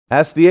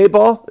Ask the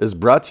 8-Ball is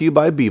brought to you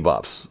by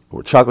Bebops,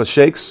 where chocolate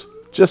shakes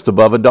just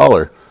above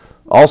 $1.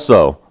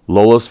 Also,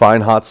 Lola's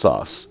Fine Hot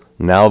Sauce,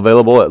 now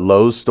available at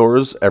Lowe's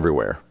stores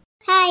everywhere.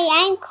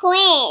 Hi, I'm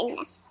Quinn,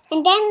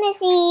 and I'm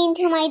listening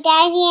to my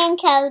daddy and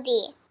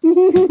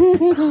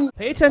Cody.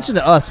 Pay attention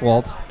to us,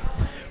 Walt.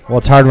 Well,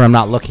 it's hard when I'm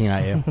not looking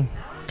at you.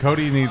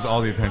 Cody needs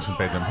all the attention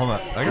paid to him. Hold on.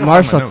 I gotta find my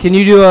Marshall, notes. can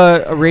you do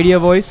a radio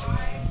voice?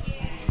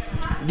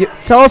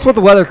 Tell us what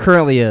the weather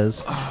currently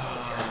is.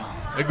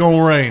 It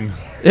gonna rain.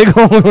 It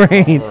gonna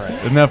rain.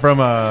 Isn't that from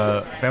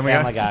Family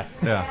Guy?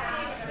 Yeah.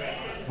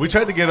 We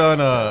tried to get on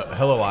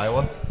Hello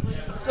Iowa,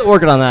 Still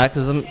working on that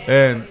because I'm.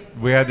 and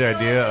we had the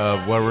idea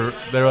of what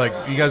they were like,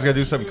 you guys gotta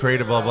do something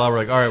creative, blah blah. We're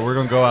like, all right, we're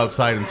gonna go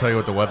outside and tell you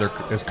what the weather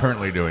is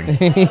currently doing.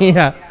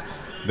 Yeah,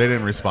 They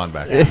didn't respond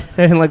back. I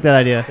didn't like that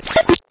idea. 3,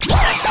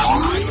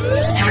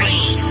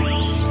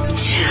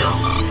 2,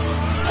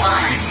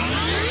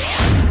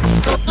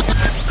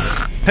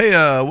 1.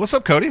 Hey, what's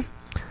up, Cody?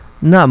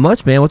 Not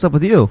much, man. What's up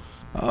with you?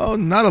 Oh,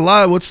 not a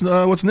lot. What's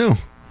new?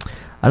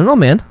 I don't know,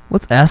 man.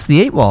 Let's ask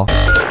the 8-Ball.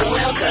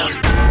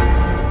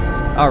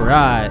 All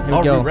right, here we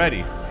Are go. we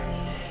ready?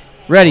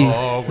 Ready.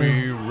 Are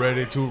we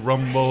ready to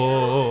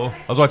rumble?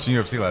 I was watching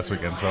UFC last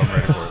weekend, so I'm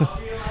ready for it.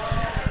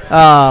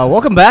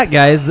 Welcome back,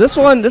 guys. This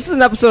is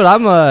an episode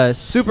I'm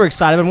super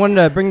excited. I've been wanting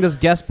to bring this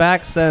guest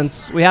back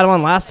since we had him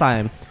on last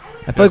time.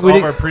 I feel like we all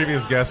of our didn't.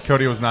 previous guests,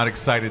 Cody was not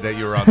excited that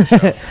you were on the show.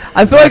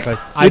 I feel Exactly. like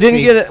I we didn't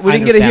see. get I to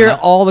understand hear that.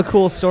 all the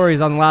cool stories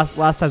on last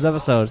time's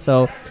episode.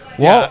 So,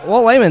 Yeah.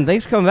 Walt Lehman,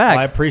 thanks for coming back. Well,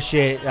 I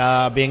appreciate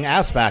being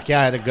asked back.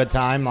 Yeah, I had a good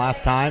time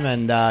last time,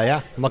 and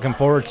yeah, I'm looking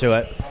forward to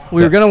it.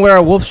 We were gonna wear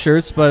our wolf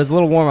shirts, but it's a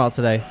little warm out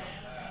today.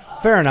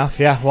 Fair enough.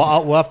 Yeah.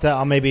 Well, we'll have to.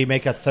 I'll maybe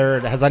make a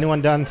third. Has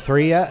anyone done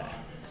 3 yet?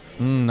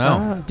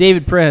 No.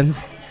 David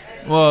Prinz.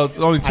 Well,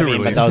 only two I mean,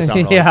 but released. those don't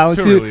really- Yeah, only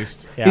Two two.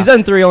 released. Yeah. He's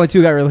done 3, only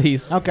 2 got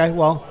released. Okay.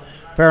 Well,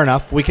 fair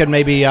enough. We could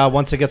maybe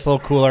once it gets a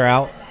little cooler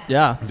out,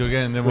 Yeah. Do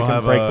again, and then we we'll can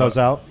have break those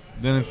out.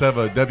 Then instead of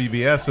a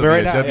WBS, But it'll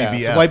right be a now, yeah,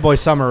 WBF. it's White Boy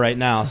Summer right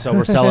now, so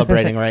we're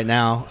celebrating right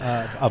now.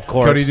 Of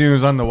course. Cody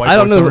News on the White I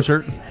Boy don't know Summer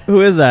shirt.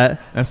 Who is that?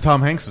 That's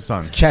Tom Hanks'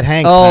 son. Chet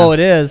Hanks. Oh, man.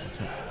 it is.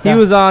 He Yeah.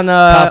 was on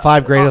Top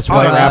 5 greatest on,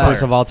 white uh,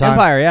 rappers of all time.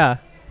 Empire. Yeah.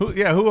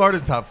 Who are the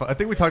top 5? I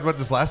think we talked about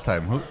this last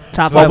time.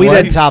 Top Well, five we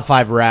what? did top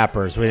 5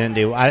 rappers. We didn't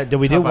do. Did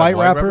we do top 5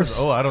 white rappers?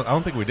 Oh, I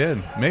don't think we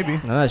did. Maybe.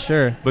 I'm not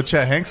sure. But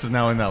Chet Hanks is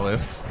now in that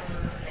list.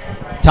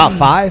 Top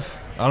 5?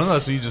 I don't know.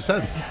 That's what you just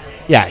said.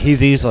 Yeah,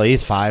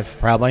 he's 5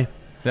 probably.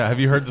 Yeah. Have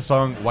you heard the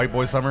song "White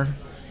Boy Summer"?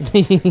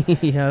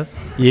 Yes.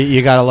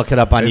 You got to look it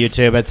up on It's-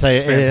 YouTube. it's It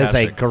is a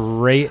fantastic.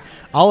 great.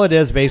 All it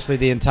is basically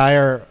the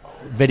entire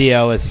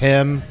video is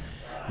him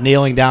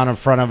kneeling down in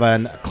front of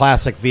a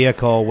classic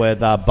vehicle with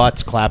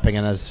butts clapping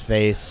in his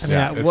face.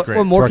 Yeah, it's what, great.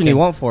 what more can you Twerking.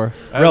 want for?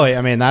 Really,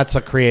 I mean that's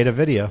a creative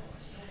video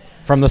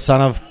from the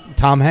son of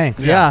Tom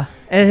Hanks. Yeah.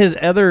 And his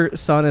other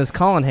son is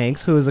Colin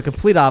Hanks, who is a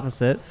complete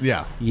opposite.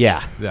 Yeah.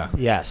 Yeah. Yeah.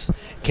 Yes.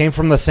 Came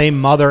from the same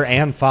mother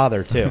and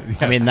father too.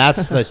 I mean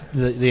that's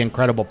the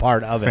incredible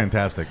part of It's it.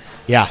 fantastic.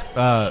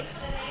 Yeah.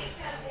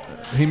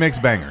 He makes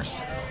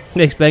bangers.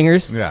 Makes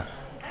bangers. Yeah.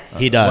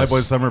 He does. White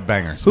Boy Summer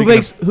bangers. Who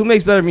Speaking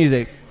makes better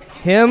music?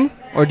 Him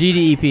or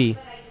DDEP?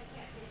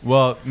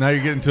 Well, now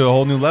you're getting to a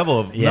whole new level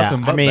of Yeah.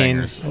 nothing but I mean,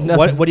 bangers.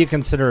 what do you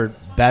consider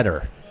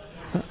better?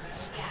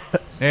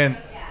 And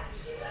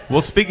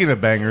well, speaking of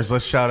bangers,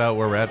 let's shout out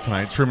where we're at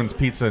tonight. Truman's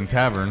Pizza and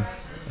Tavern.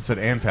 I said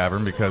and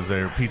tavern because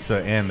they're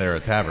pizza and they're a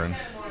tavern.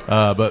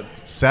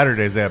 But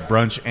Saturdays they have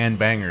brunch and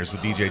bangers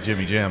with DJ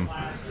Jimmy Jim.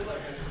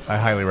 I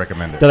highly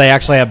recommend Do it. they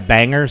actually have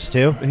bangers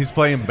too? He's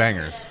playing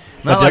bangers,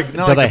 But not do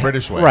like they, the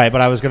British way. Right,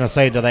 but I was going to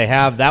say, do they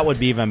have, that would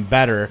be even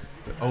better.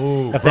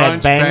 Oh, If they had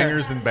brunch, banger-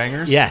 bangers, and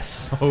bangers.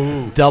 Yes.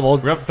 Oh, Double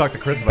we have to talk to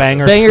Chris about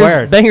banger this.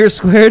 squared. Bangers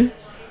squared.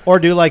 Or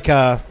do like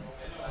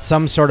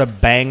some sort of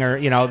banger,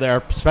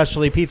 their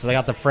specialty pizza. They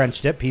got the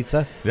French dip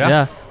pizza.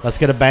 Yeah, Let's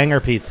get a banger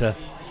pizza.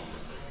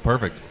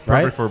 perfect.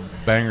 Right? Perfect for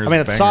bangers. I mean,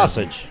 it's bangers.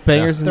 sausage.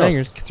 Bangers and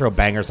bangers. Throw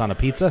bangers on a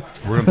pizza.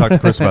 We're gonna talk to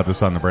Chris about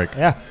this on the break.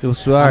 Yeah. I'm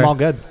I'm all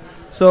good.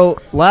 So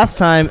last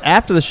time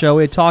after the show,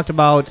 we had talked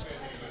about.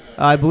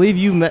 I believe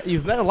you've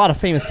met a lot of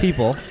famous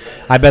people.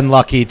 I've been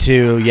lucky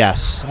to,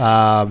 yes,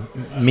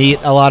 meet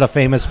a lot of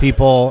famous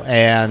people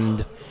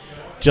and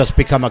just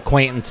become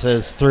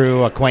acquaintances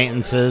through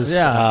acquaintances.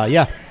 Yeah.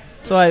 Yeah.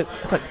 So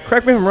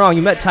correct me if I'm wrong.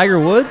 You met Tiger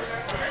Woods.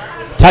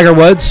 Tiger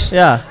Woods.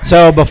 Yeah.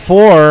 So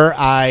before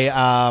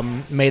I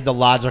made the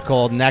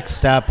logical next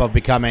step of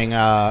becoming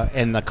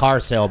in the car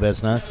sale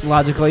business,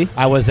 Logically.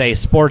 I was a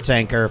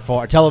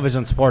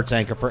television sports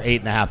anchor for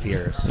 8.5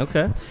 years.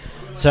 Okay.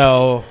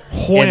 So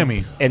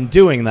Whammy. in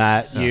doing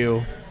that,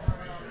 you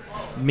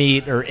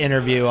meet or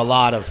interview a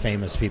lot of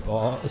famous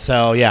people.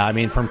 So yeah, I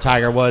mean from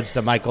Tiger Woods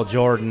to Michael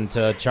Jordan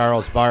to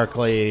Charles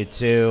Barkley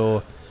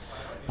to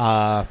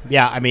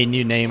I mean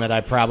you name it.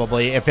 I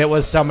probably, if it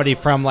was somebody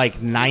from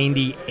like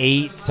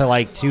 98 to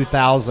like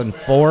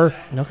 2004,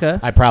 Okay.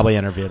 I probably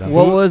interviewed him.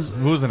 What was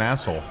Who's an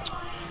asshole?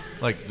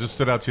 Like, just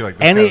stood out to you like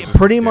this. guy's just-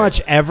 Pretty yeah.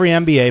 much every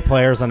NBA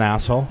player is an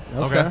asshole.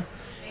 Okay.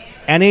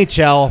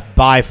 NHL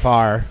by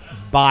far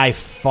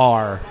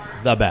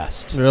the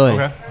best. Really?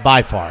 Okay.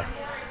 By far.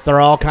 They're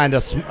all kind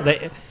of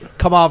they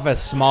come off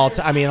as small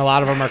I mean, a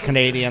lot of them are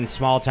Canadian,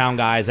 small town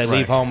guys. They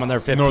leave Right. home when they're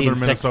 15, Northern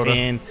 16.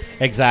 Minnesota.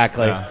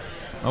 Exactly. Yeah.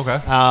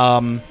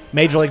 Okay.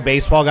 Major League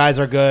Baseball guys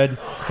are good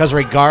because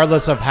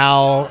regardless of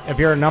if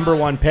you're a number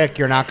one pick,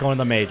 you're not going to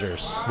the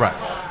majors. Right.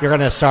 You're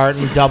going to start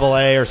in Double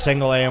A or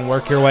Single A and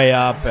work your way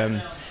up.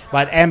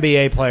 But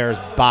NBA players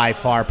by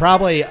far,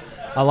 probably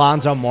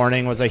Alonzo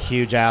Mourning was a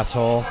huge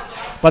asshole.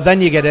 But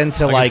then you get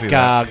into I can see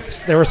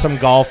that. there were some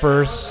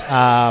golfers.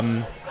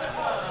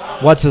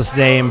 What's his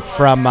name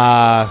from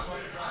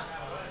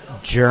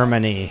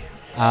Germany?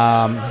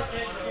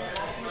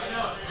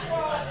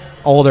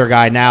 Older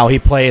guy now. He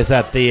plays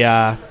at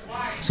the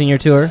Senior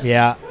tour.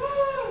 yeah.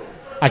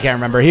 I can't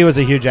remember. He was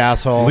a huge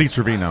asshole. Lee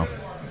Trevino.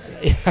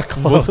 Yeah,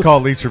 close. Let's call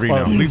Lee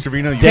Trevino. Close. Lee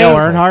Trevino. you Dale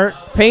asshole.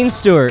 Earnhardt, Payne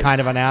Stewart.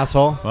 kind of an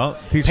asshole. Well,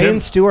 teach Payne him.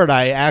 Stewart,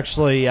 I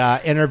actually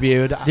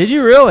interviewed Did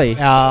you really?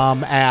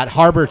 at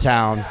Harbor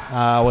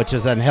Town, which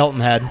is in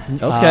Hilton Head,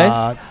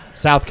 Okay.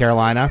 South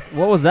Carolina.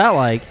 What was that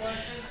like?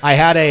 I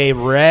had a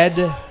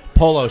red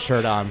polo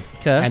shirt on,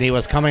 Okay. and he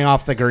was coming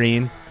off the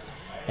green,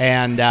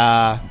 and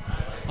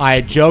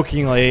I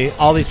jokingly,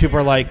 all these people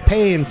are like,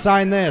 Payne,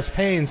 sign this,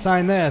 Payne,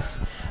 sign this.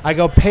 I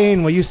go,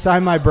 Payne, will you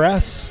sign my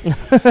breasts?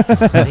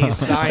 And he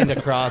signed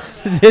across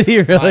Did he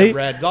my really?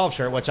 red golf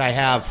shirt, which I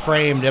have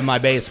framed in my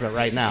basement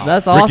right now.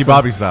 That's awesome. Ricky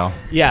Bobby style.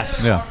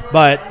 Yes. Yeah.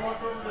 But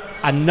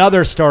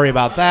another story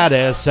about that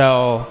is,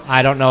 so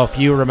I don't know if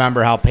you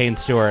remember how Payne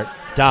Stewart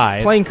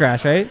died, Plane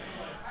crash, right?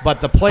 but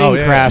the plane Oh,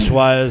 yeah. crash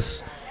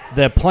was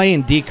the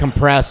plane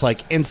decompressed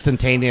like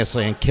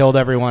instantaneously and killed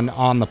everyone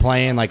on the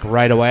plane like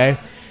right away.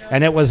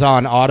 And it was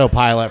on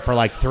autopilot for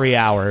like 3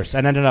 hours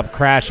and ended up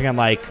crashing in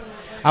like,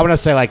 I want to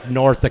say like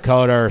North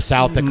Dakota or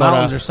South Dakota.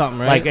 Mountains or something,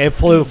 right? Like it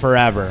flew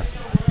forever.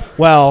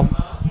 Well,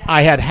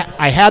 I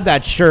had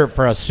that shirt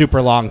for a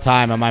super long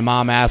time, and my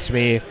mom asked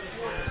me,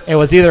 it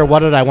was either what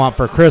did I want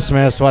for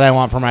Christmas, what I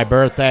want for my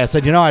birthday. I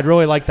said, I'd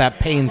really like that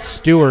Payne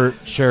Stewart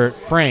shirt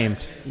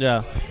framed.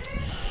 Yeah.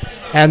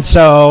 And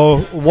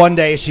so one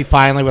day she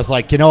finally was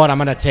like, you know what, I'm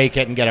going to take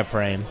it and get it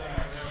framed.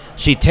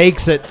 She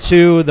takes it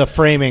to the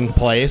framing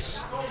place,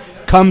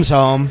 comes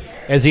home,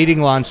 is eating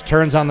lunch,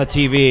 turns on the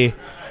TV,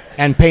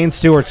 and Payne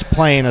Stewart's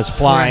plane is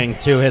flying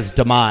to his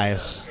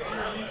demise.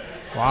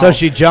 Wow. So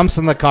she jumps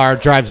in the car,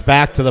 drives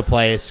back to the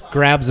place,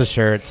 grabs the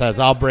shirt, says,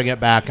 I'll bring it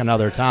back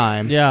another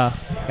time. Yeah.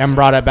 And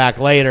brought it back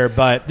later,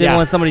 but Didn't yeah.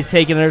 want somebody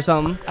taking it or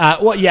something.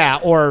 Well, yeah,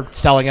 or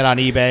selling it on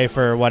eBay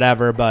for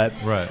whatever, but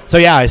Right. So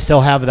yeah, I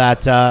still have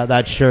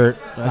that shirt.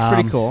 That's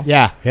pretty cool.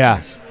 Yeah,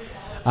 yeah.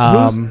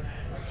 Oh,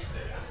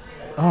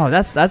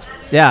 that's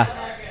yeah.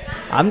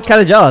 I'm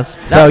kind of jealous.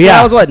 So, yeah.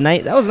 that was what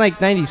that was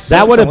like 96.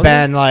 That would have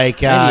wasn't been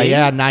like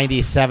 98?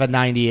 97,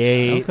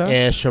 98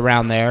 ish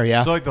around there.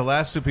 Yeah. So, like the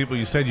last two people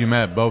you said you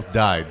met both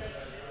died.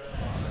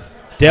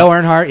 Dale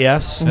Earnhardt,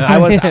 yes. I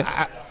was.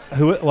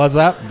 Who was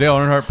that? Dale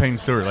Earnhardt, Payne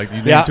Stewart. Like you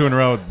named Yeah. 2 in a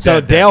row.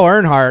 So dead. Dale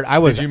Earnhardt, I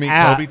was. Did you meet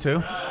at, Kobe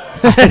too?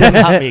 I did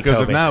not meet Because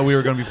if Kobe. not, we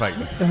were going to be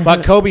fighting.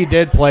 But Kobe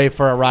did play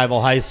for a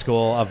rival high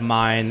school of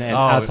mine Oh.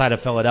 outside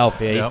of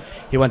Philadelphia. Yep.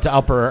 He went to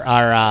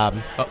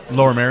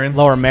Lower Marion.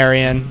 Lower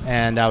Marion,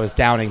 and I was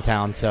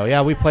Downingtown. So,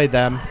 yeah, we played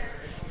them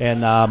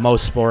in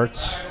most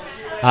sports.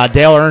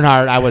 Dale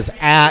Earnhardt, I was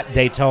at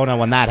Daytona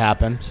when that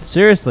happened,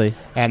 Seriously.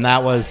 and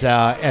that was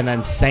an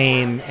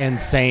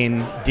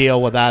insane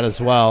deal with that as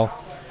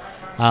well.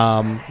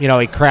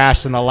 He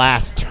crashed in the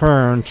last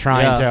turn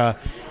trying to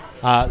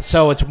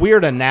so it's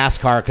weird in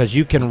NASCAR because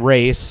you can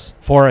race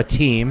for a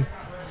team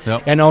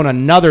Yep. and own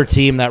another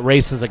team that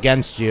races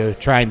against you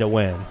trying to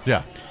win.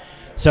 Yeah.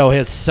 So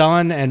his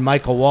son and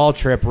Michael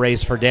Waltrip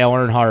raced for Dale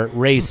Earnhardt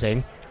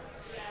Racing,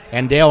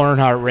 and Dale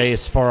Earnhardt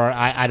raced for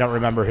I don't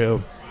remember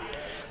who.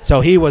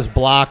 So he was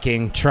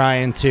blocking,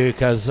 trying to,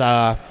 because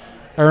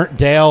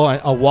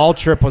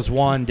Waltrip was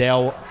 1,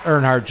 Dale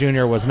Earnhardt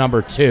Jr. was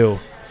number 2,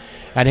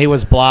 and he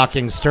was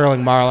blocking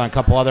Sterling Marlin and a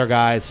couple other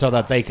guys so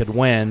that they could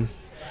win.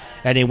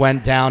 And he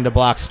went down to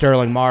block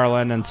Sterling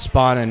Marlin and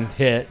spun and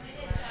hit.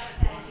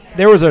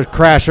 There was a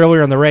crash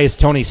earlier in the race,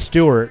 Tony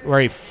Stewart, where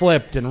he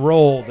flipped and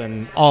rolled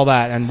and all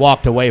that and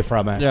walked away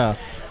from it. Yeah.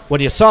 When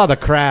you saw the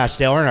crash,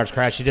 Dale Earnhardt's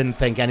crash, you didn't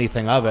think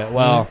anything of it.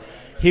 Well,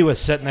 he was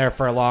sitting there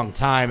for a long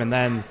time, and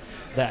then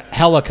the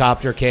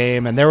helicopter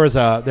came, and there's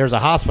a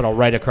hospital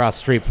right across the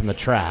street from the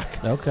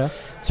track. Okay.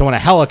 So when a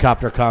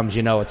helicopter comes,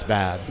 you know it's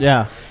bad.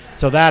 Yeah.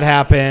 So that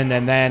happened,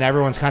 and then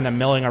everyone's kind of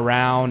milling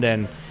around,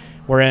 and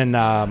we're in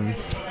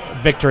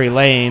Victory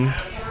Lane,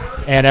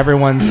 and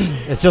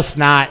it's just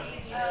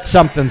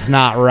something's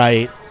not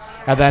right.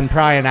 And then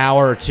probably an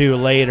hour or two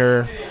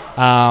later,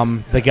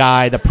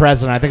 the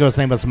president, I think his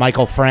name was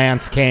Michael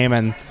France, came,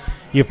 and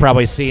you've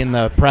probably seen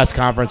the press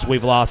conference,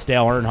 we've lost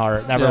Dale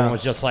Earnhardt. And everyone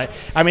was just like,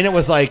 it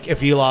was like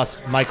if you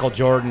lost Michael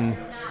Jordan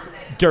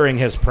during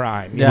his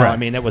prime. You know,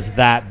 Right. it was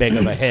that big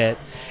of a hit.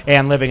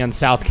 And living in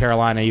South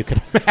Carolina, you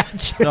can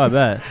imagine Oh, I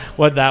bet.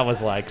 what that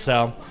was like.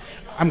 So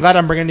I'm glad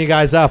I'm bringing you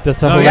guys up. This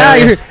is No, Yeah,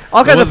 hilarious. you're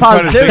all kinds of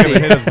Quite as big of a positivity.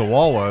 hit as the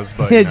wall was,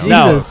 but Yeah, you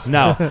know. Jesus.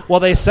 No. Well,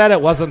 they said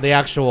it wasn't the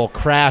actual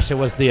crash; it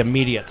was the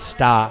immediate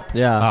stop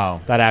Yeah.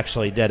 Oh, that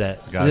actually did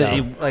it. gotcha.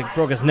 He like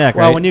broke his neck,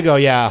 Well, right? when you go,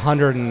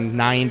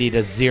 190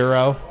 to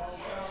 0.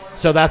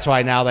 So that's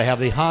why now they have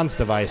the Hans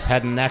device,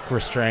 head and neck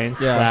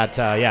restraints. Yeah.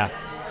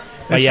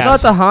 But I yes,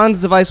 thought the Hans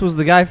device was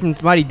the guy from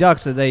Mighty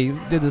Ducks that they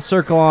did the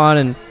circle on,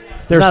 and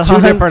there's it's two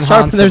not different Hans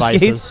sharpen their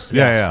devices. skates.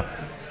 Yeah.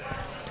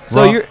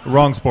 So wrong, you're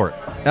wrong sport.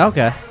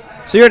 okay.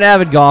 So you're an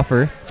avid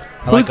golfer.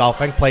 I like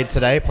golfing. Played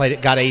today.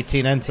 Got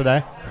 18 in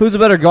today. Who's a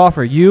better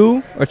golfer,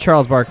 you or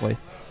Charles Barkley?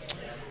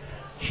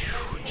 Do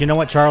you know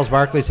what Charles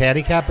Barkley's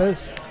handicap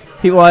is?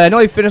 Well, I know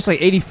he finished like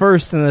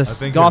 81st in I this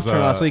think golf his,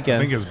 tournament last I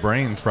weekend. think his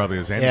brain's probably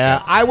his Yeah,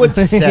 handicap. I would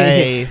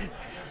say.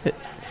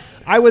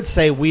 I would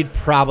say we'd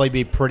probably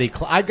be pretty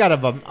close. I've got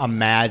to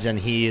imagine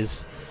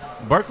he's.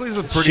 Barkley's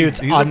a pretty Shoots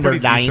he's under a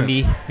pretty 90.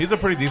 Decent, he's a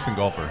pretty decent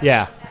golfer.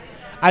 Yeah,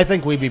 I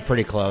think we'd be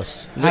pretty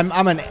close. I'm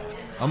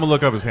gonna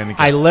look up his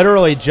handicap. I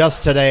literally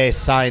just today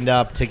signed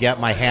up to get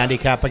my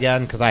handicap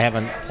again because I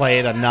haven't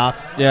played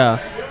enough. Yeah.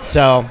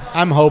 So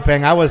I'm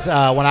hoping. I was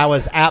when I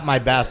was at my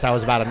best, I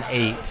was about an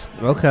 8.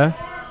 Okay.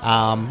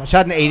 I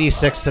shot an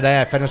 86 today.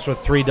 I finished with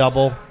 3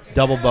 double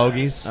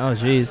bogeys, Oh,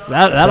 jeez.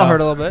 That'll So-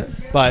 hurt a little bit.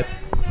 but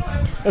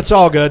it's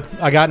all good.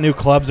 I got new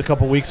clubs a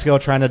couple weeks ago,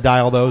 trying to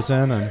dial those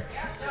in, and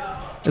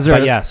Is there?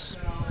 but yes,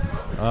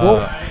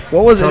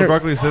 What was Charles it?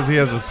 Barkley says he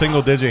has a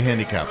single-digit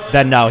handicap.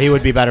 then no, he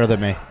would be better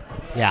than me.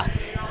 Yeah,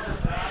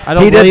 I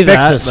don't he did believe fix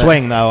that. his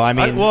swing though. I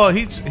mean, Well,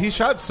 he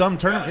shot some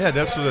tournament. Yeah,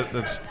 that's what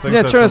that's. He's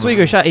in a tournament this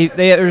week. Shot.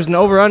 There's an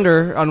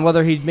over/under on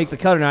whether he'd make the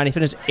cut or not. And he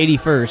finished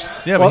 81st.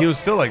 Yeah, well- but he was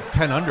still like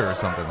 10 under or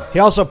something. he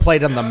also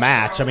played in the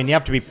match. I mean, you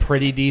have to be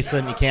pretty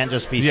decent. You can't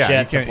just be Yeah, you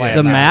shit to can't- play yeah. The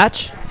in that.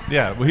 match.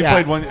 Yeah, well, he Yeah.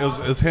 played one. It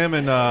was him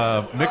and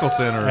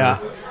Mickelson, or Yeah. I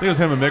think it was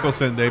him and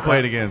Mickelson. They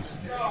played against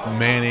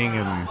Manning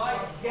and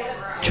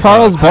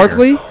Charles Tiger.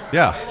 Barkley.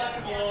 Yeah,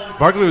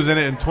 Barkley was in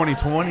it in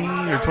 2020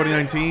 or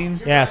 2019.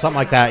 Yeah, something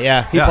like that.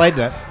 Yeah, he Yeah. played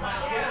it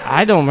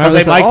I don't remember. because they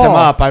this at mic'd him all.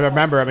 up. I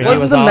remember. I mean, he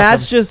Wasn't was the awesome.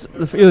 match just?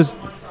 It was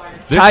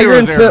This Tiger year was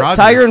and Aaron Phil. Rodgers.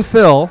 Tiger and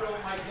Phil.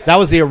 That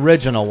was the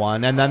original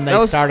one, and then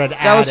they started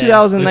adding. That was They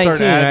 2019,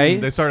 started adding,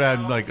 right? They started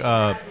adding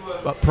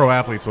like pro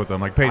athletes with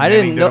them, like Peyton I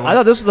Manning. didn't did know- it I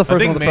thought this was the first I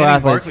think one with the pro Manning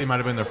athletes. Barkley might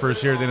have been the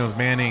first year. Then it was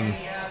Manning,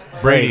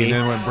 Brady, Brady. and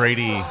then went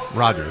Brady,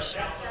 Rodgers.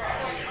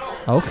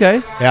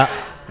 Okay. Yeah,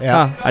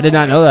 yeah, Huh, I did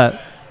not know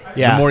that.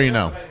 yeah. The more you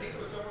know.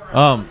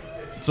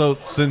 So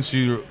since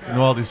you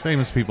know all these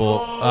famous people,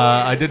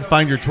 I did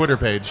find your Twitter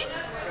page.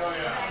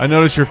 I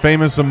noticed you're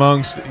famous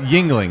amongst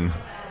Yingling.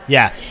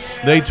 Yes,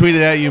 They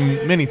tweeted at you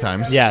many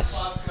times.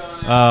 yes,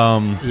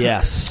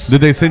 yes.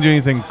 Did they send you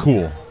anything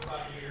cool?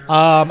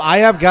 I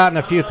have gotten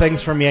a few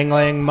things from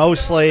Yingling,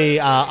 mostly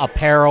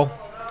apparel.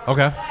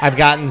 Okay. I've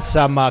gotten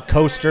some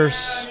coasters.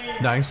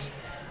 Nice.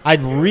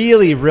 I'd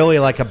really, really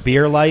like a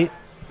beer light.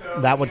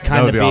 That would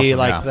kind would of be be awesome,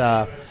 like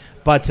yeah. the.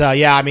 But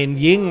yeah, I mean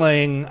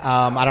Yingling.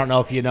 I don't know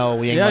if you know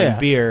Yingling Yeah.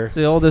 beer. It's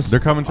the oldest. They're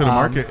coming to the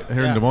market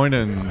here yeah. in Des Moines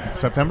in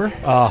September.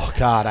 Oh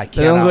God, I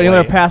They don't can't. go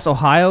anywhere past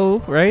Ohio,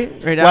 right?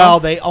 Right now. Well,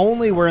 they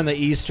only were in the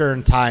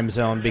Eastern time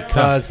zone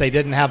because they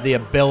didn't have the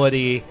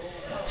ability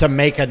to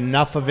make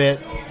enough of it,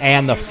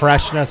 and the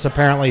freshness.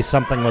 Apparently,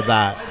 something with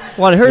that.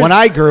 Well, I heard When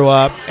I grew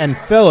up in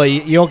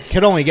Philly, you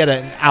could only get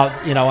it out,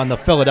 in the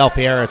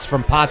Philadelphia area. It's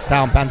from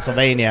Pottstown,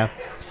 Pennsylvania,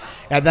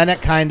 and then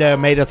it kind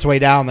of made its way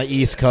down the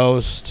East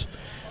Coast,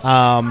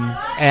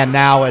 and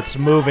now it's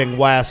moving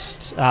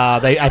west.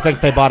 I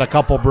think they bought a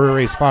couple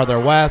breweries farther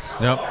west,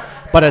 Yep.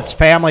 but it's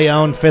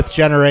family-owned, 5th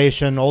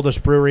generation,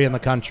 oldest brewery in the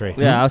country.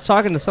 Yeah, I was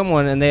talking to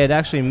someone, and they had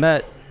actually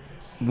met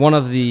one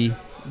of the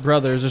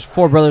brothers. There's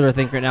 4 brothers, I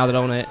think, right now that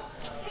own it,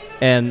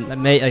 and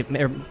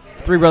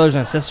 3 brothers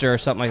and a sister or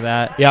something like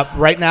that. Yep.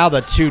 Right now,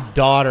 the 2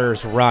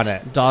 daughters run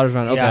it. Daughters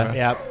run. Okay. Yep.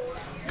 Yep.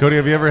 Cody,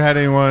 have you ever had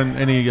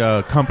any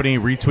company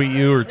retweet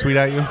you or tweet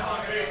at you?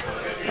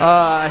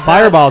 I had-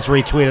 Fireball's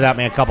retweeted at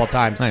me a couple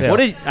times Nice.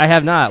 too. I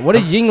have not. What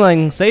did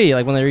Yingling say?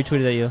 Like when they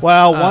retweeted at you?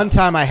 Well, one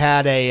time I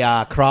had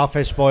a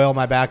crawfish boil in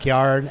my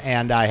backyard,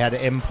 and I had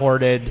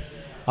imported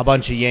a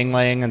bunch of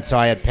Yingling, and so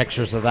I had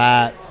pictures of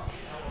that.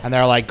 And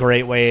they're like,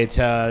 great way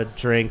to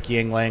drink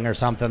Yingling or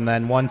something.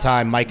 Then one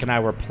time Mike and I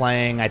were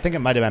playing, I think it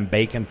might have been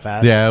Bacon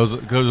Fest. Yeah, it was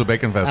a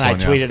Bacon Fest And I one.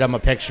 tweeted them a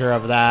picture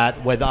of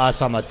that with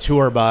us on the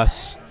tour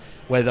bus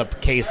with a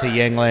case of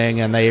Yingling,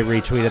 and they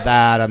retweeted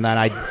that. And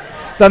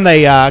then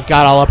they got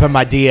all up in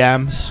my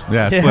DMs.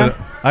 Yeah, slid,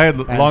 I had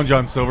Long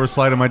John Silver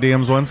slide in my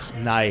DMs once.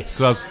 Nice.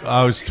 So I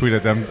always tweet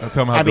at them, tell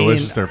them how I mean,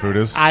 delicious their food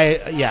is.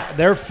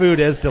 Their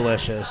food is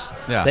delicious.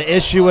 Yeah. The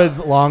issue with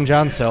Long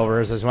John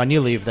Silver's is when you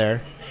leave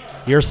there,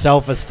 your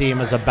self-esteem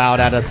is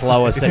about at its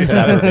lowest it could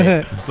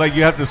ever be. Like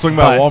you have to swing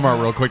by But-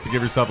 Walmart real quick to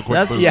give yourself a quick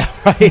That's- boost. Yeah,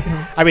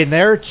 right. I mean,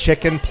 they're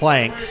chicken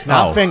planks,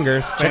 not No.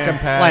 fingers. Chicken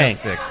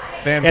Fantastic. planks.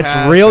 Fantastic.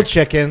 It's real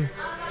chicken,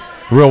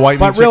 Real white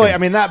meat but really, chicken. I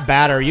mean, that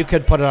batter you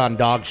could put it on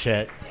dog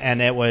shit,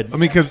 and it would.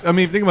 think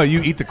about it,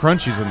 you eat the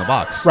crunchies in the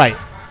box. Right.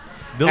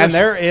 Delicious. And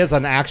there is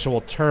an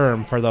actual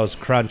term for those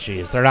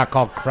crunchies. They're not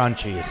called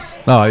crunchies.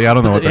 Oh, yeah, I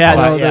don't know what they're Yeah,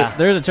 called. no, Yeah.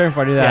 there's a term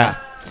for it. Do Yeah. that.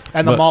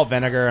 And the But- malt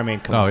vinegar, I mean,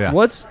 come Oh on. yeah.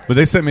 What's But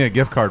they sent me a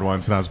gift card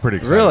once, and I was pretty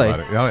excited really? about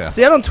it. Oh yeah.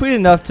 See, I don't tweet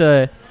enough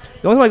to.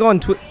 The only time I go on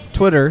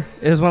Twitter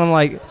is when I'm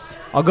like,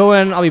 I'll go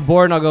in, I'll be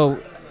bored, and I'll go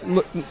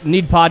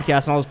need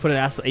podcasts, and I'll just put an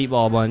Ask the 8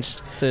 Ball a bunch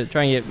to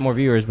try and get more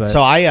viewers. But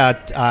So I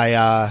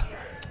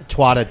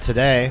twatted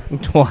today.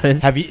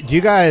 twatted. Do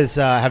you guys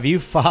have you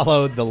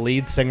followed the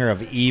lead singer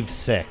of Eve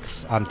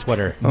 6 on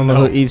Twitter? I don't know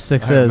who Eve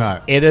 6 I have is.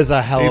 not. It is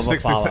a hell Eve of a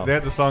 6, follow. they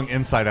had the song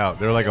Inside Out.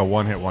 They're like a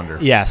one-hit wonder.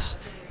 Yes.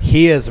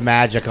 He is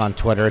magic on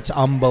Twitter. It's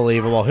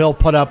unbelievable. He'll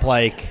put up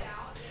like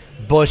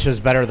Bush is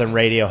better than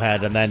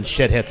Radiohead, and then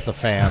shit hits the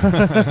fan.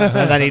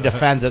 And then he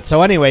defends it.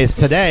 So anyways,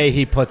 today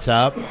he puts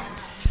up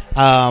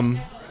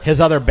his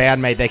other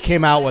bandmate. They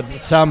came out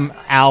with some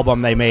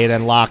album they made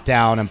in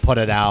lockdown and put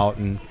it out.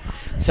 And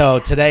so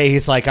today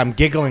he's like, I'm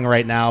giggling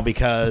right now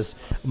because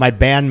my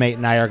bandmate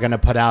and I are going to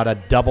put out a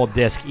double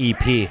disc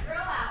EP.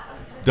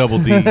 Double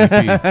D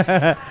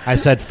EP. I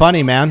said,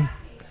 funny, man.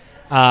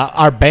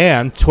 Our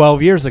band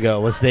 12 years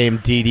ago was named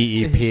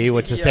DDEP,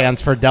 which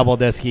stands for Double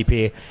Disc EP.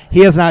 He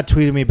has not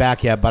tweeted me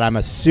back yet, but I'm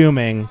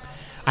assuming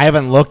I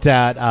haven't looked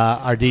at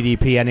our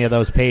DDP, any of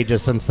those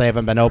pages, since they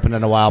haven't been open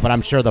in a while, but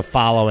I'm sure the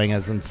following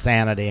is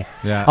insanity.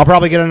 Yeah. I'll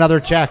probably get another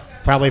check,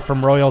 probably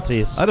from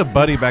royalties. I had a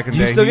buddy back in Do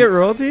the you day. still get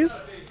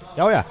royalties?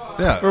 Oh, yeah.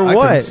 yeah, For iTunes.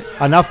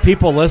 what? Enough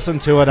people listen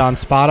to it on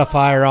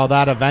Spotify or all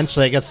that.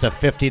 Eventually it gets to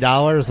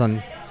 $50,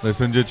 and, They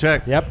send you a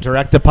check. yep,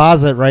 direct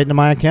deposit right into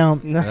my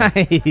account.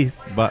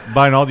 Nice.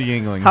 Buying all the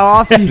Yingling. How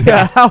often?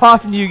 How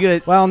often do you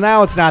get? Well,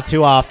 now it's not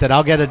too often.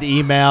 I'll get an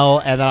email,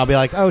 and then I'll be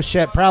like, oh,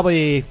 shit,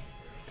 probably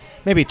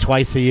maybe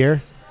twice a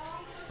year.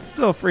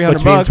 Still $300.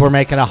 Which means we're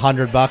making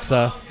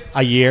 $100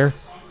 a year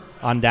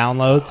on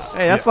downloads.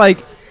 Hey, that's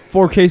like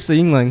 4 cases of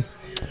Yingling.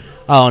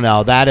 Oh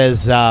no, that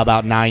is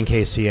about 9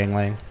 KC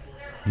Yingling.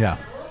 Yeah.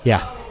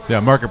 Yeah. Yeah,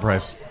 market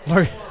price.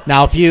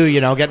 Now, if you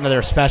get into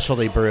their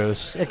specialty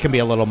brews, it can be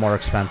a little more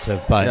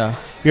expensive. But Yeah.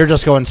 if you're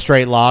just going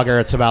straight lager,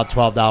 it's about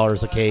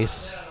 $12 a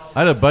case. I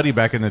had a buddy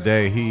back in the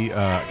day. He,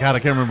 God, I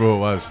can't remember who it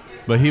was,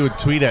 but he would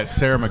tweet at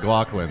Sarah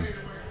McLachlan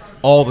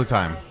all the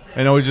time.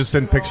 And always just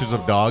send pictures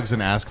of dogs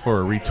and ask for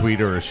a retweet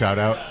or a shout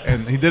out.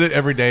 And he did it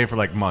every day for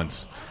like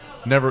months.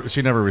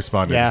 She never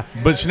responded. Yeah.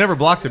 But she never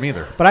blocked him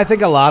either. But I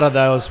think a lot of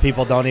those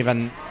people don't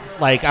even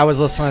like. I was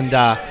listening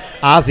to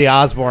Ozzy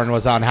Osbourne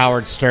was on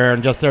Howard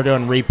Stern. Just they're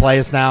doing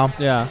replays now.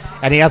 Yeah.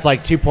 And he has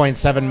like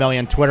 2.7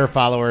 million Twitter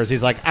followers.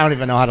 He's like, I don't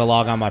even know how to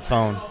log on my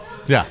phone.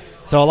 Yeah.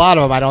 So a lot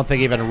of them, I don't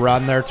think even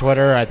run their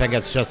Twitter. I think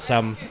it's just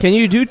some. Can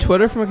you do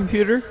Twitter from a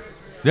computer?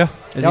 Yeah.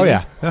 Is Oh it-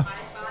 yeah, Yeah.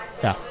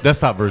 yeah.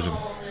 Desktop version.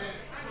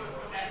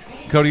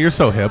 Cody, you're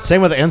so hip.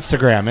 Same with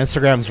Instagram.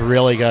 Instagram's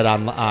really good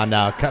on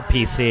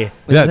PC.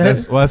 Yeah, it?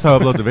 that's how I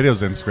upload the videos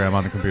to Instagram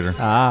on the computer.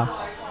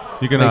 Ah.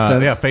 You can, Makes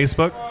sense.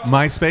 Facebook,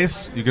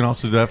 MySpace. You can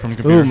also do that from the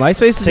computer. Ooh,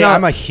 MySpace is See, not.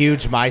 I'm a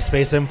huge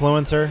MySpace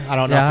influencer. I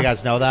don't know Yeah. if you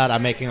guys know that.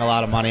 I'm making a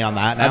lot of money on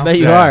that now. I bet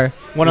you Yeah. are.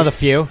 One of the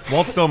few.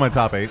 Walt's still in my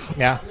top 8.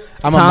 Yeah.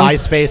 I'm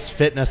Tom's- a MySpace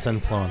fitness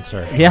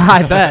influencer. Yeah,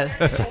 I bet.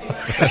 I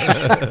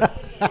The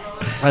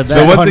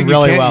bet. one Done thing you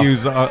really can't well.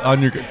 use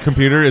on your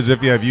computer is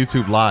if you have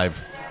YouTube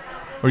Live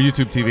or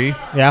YouTube TV.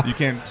 Yeah. You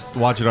can't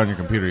watch it on your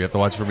computer. You have to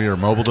watch it from your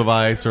mobile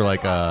device or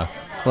like Well,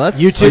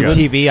 that's YouTube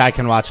Okay. TV I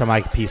can watch on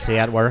my PC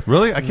at work.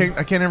 Really? I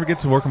can't ever get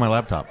to work on my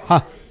laptop.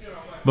 Huh.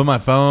 But my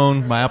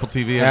phone, my Apple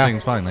TV, Yeah.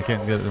 everything's fine. I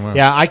can't get it anywhere.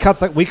 Yeah,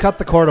 we cut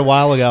the cord a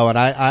while ago, and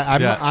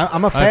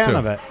I'm a I fan too.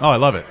 of it. Oh, I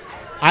love it.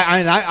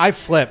 I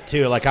flip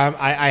too. Like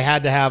I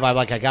had to have. I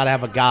gotta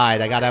have a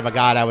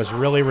guide. I was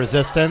really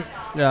resistant.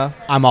 Yeah.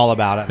 I'm all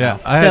about it. Yeah, now.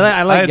 I See, had,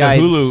 I like I had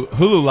guides.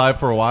 Hulu Live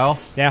for a while.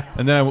 Yeah.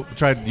 And then I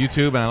tried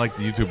YouTube, and I liked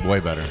the YouTube way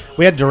better.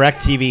 We had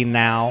DirecTV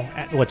Now,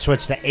 which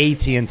switched to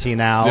AT&T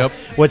Now, Yep.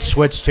 which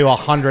switched to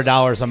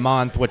 $100 a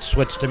month, which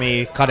switched to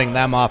me cutting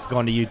them off,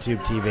 going to YouTube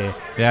TV.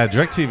 Yeah,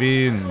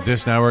 DirecTV and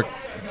Dish Network,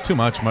 too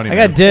much money. I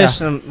man. got Dish.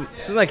 And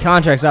as soon as my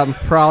contract's out, I'm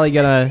probably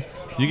gonna.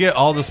 You get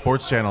all the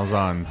sports channels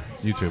on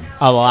YouTube.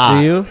 A lot.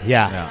 Do you?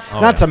 Yeah. Yeah.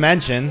 Oh, Not yeah. to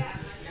mention,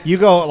 you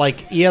go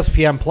like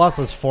ESPN Plus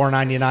is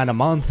 $4.99 a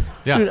month.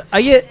 Yeah. Dude,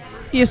 I get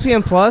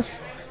ESPN Plus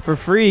for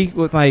free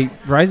with my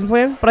Verizon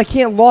plan, but I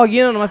can't log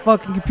in on my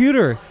fucking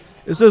computer.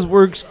 It says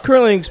we're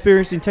currently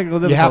experiencing technical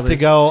difficulties. You have to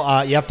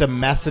go. You have to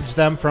message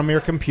them from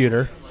your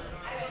computer,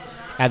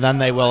 and then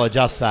they will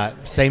adjust that.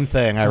 Same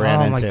thing I ran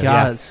Oh into. my god,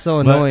 Yeah, it's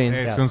so But, annoying. hey,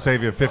 it's Yes. going to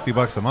save you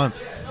 $50 a month.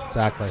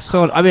 exactly.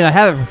 So I mean, I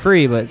have it for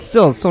free, but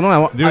still, it's so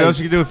annoying. Do you know what else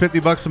you can do with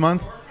 $50 a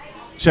month?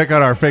 Check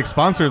out our fake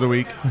sponsor of the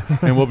week,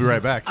 and we'll be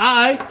right back.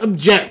 I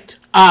object.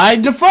 I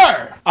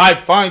defer. I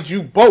find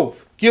you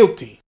both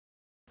guilty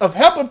of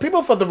helping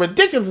people for the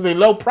ridiculously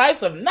low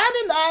price of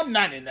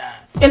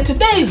 $99.99. In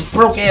today's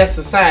broke-ass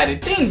society,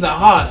 things are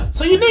harder,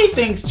 so you need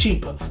things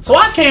cheaper. So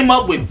I came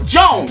up with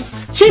Jones,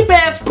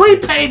 cheap-ass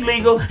prepaid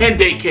legal and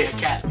daycare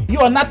academy. You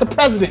are not the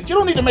president. You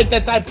don't need to make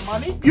that type of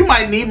money. You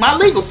might need my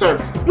legal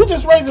services. You're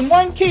just raising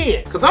one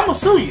kid, because I'm going to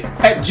sue you.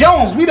 At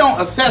Jones, we don't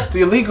assess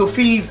the legal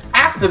fees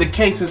after after the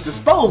case is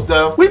disposed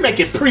of, we make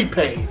it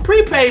prepaid.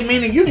 Prepaid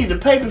meaning you need to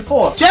pay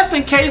before, just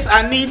in case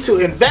I need to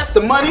invest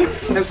the money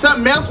in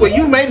something else where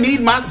you may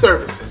need my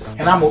services.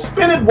 And I'm gonna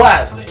spend it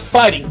wisely,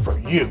 fighting for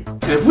you.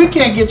 And if we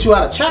can't get you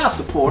out of child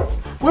support,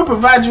 we'll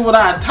provide you with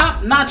our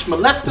top-notch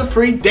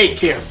molester-free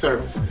daycare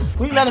services.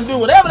 We let them do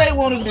whatever they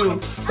want to do,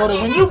 so that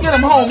when you get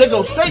them home, they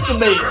go straight to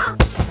bed.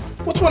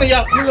 Which one of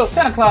y'all, you little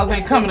Santa Claus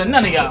ain't coming to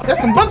none of y'all. There's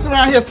some books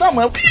around here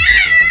somewhere.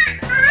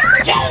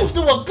 Jones do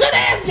a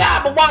good-ass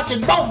job of watching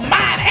both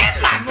mine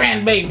and my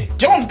grandbaby.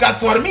 Jones got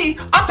for me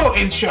auto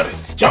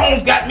insurance.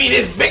 Jones got me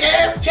this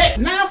big-ass check.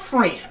 Now,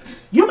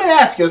 friends, you may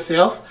ask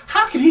yourself,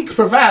 how can he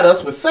provide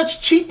us with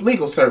such cheap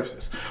legal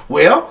services?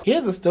 Well,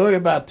 here's a story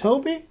about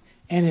Toby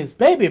and his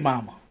baby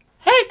mama.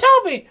 Hey,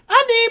 Toby,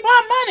 I need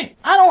my money.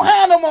 I don't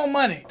have no more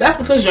money. That's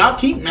because y'all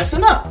keep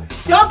messing up.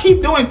 Y'all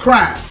keep doing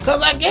crime.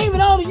 Because I gave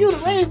it all to you to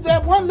raise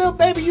that one little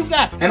baby you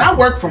got. And I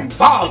work from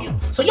volume.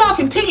 So y'all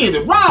continue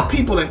to rob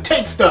people and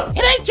take stuff.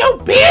 It ain't your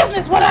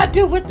business what I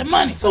do with the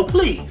money. So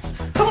please,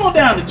 come on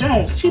down to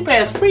Jones,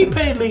 cheap-ass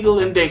prepaid legal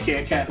and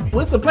daycare academy.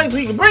 Well, it's a place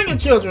where you can bring your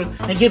children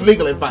and get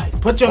legal advice.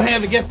 Put your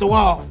hand against the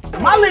wall.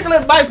 My legal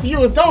advice to you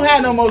is don't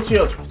have no more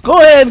children. Go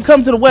ahead and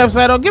come to the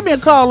website or give me a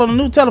call on the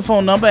new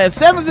telephone number at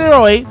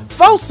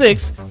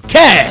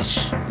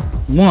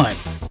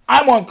 708-46-CASH-1.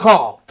 I'm on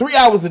call 3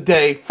 hours a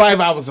day, 5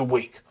 hours a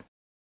week.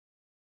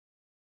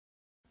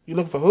 You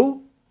looking for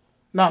who?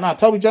 No,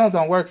 Toby Jones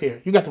don't work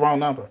here. You got the wrong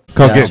number. It's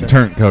called getting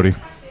turned, Cody.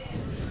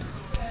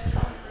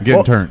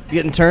 Getting turned.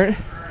 Getting turned?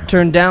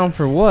 Turned down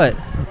for what?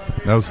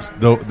 That was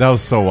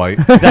so white.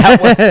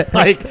 That was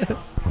like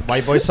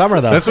White Boy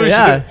Summer, though. That's what we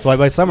should do. It's White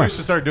Boy Summer. We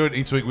should start doing it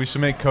each week. We should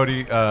make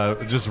Cody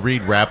just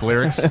read rap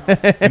lyrics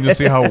and just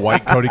see how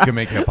white Cody can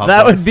make hip hop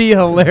That songs. would be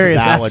hilarious.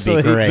 That would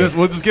be great.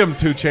 We'll just give him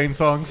 2 Chainz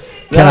songs.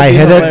 Can I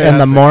hit hilarious. it in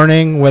the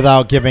morning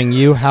without giving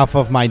you half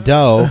of my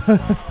dough?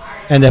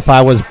 And if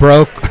I was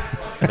broke,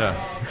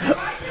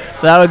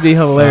 That would be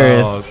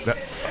hilarious.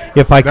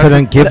 if I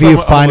couldn't give you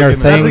what I'm finer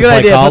looking at. things That's a good like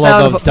idea. all Put that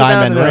of on those the- put that on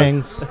diamond the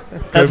rings.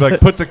 It's like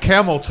put the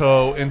camel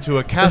toe into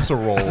a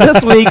casserole.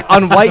 This week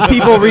on White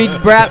People Read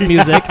Rap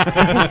Music,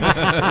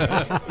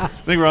 I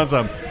think we're on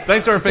some.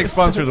 Thanks to our fake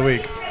sponsor of the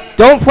week.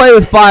 don't play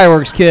with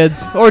fireworks,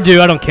 kids. Or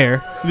do, I don't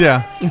care.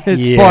 Yeah.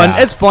 It's Yeah. fun.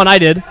 It's fun, I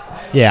did.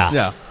 Yeah.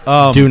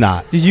 Yeah. Do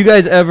not. Did you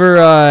guys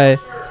ever,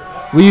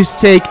 we used to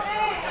take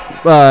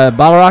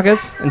bottle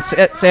rockets and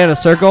stand in a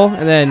circle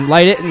and then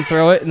light it and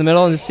throw it in the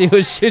middle and see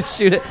who should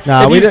shoot it.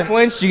 No, if we you didn't.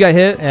 flinched, you got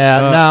hit.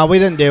 Yeah, no, we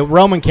didn't do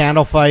Roman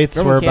candle fights.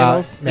 Roman were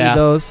candles, about yeah.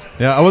 those.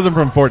 Yeah, I wasn't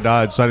from Fort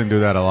Dodge, so I didn't do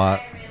that a lot.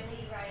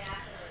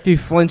 If you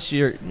flinch,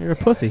 you're a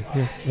pussy.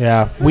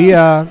 Yeah, we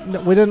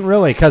didn't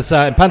really because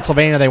in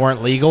Pennsylvania they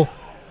weren't legal.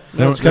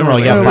 They couldn't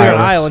really We get were in fireworks.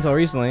 Iowa until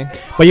recently.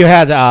 But you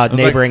had like-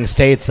 neighboring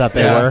states that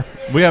they were,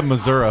 We have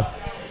Missouri.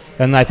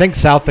 and I think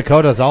South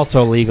Dakota is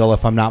also legal.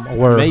 If I'm not,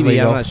 were Maybe,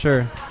 legal. I'm not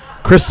sure.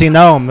 Kristi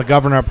Noem, the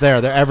governor up there,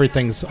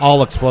 everything's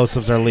all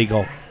explosives are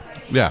legal.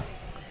 Yeah.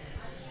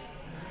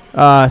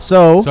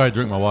 So Sorry, I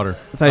drink my water.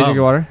 that's how you drink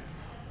your water.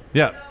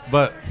 Yeah,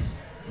 but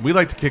we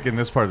like to kick in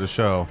this part of the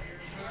show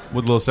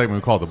with a little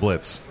segment we call the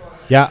Blitz.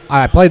 Yeah,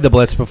 I played the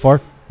Blitz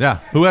before. Yeah.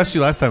 Who asked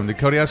you last time? Did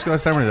Cody ask you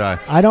last time or did I?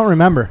 I don't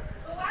remember.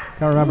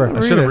 Don't remember I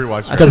should have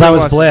rewatched it. because I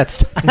was watched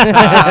blitzed.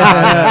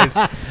 Nice.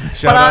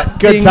 Shout out.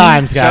 Good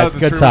times, Shout out guys. to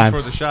Good Truman's times.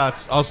 for the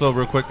shots. Also,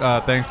 real quick,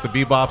 thanks to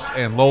Bebops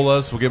and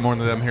Lola's. We'll get more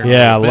into them here. In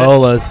Yeah, a little bit.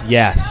 Lola's.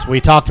 Yes,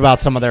 we talked about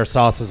some of their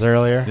sauces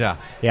earlier. Yeah,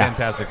 Yeah.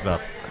 fantastic stuff.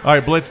 All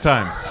right, Blitz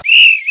time.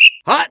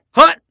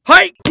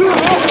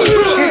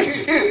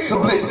 It's a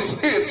blitz.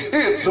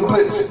 It's a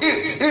blitz.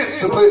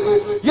 It's a blitz.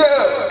 Yeah,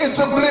 it's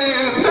a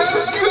blitz.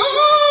 Let's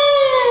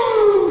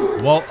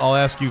go. Walt, I'll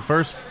ask you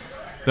first.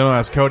 Then I'll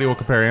ask Cody. We'll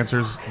compare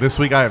answers. This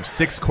week I have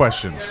 6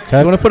 questions. You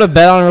want to put a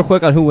bet on real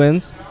quick on who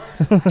wins?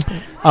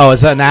 Oh,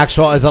 is that an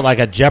actual? Is it like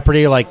a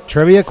Jeopardy like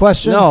trivia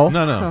question? No.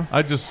 No.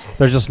 I just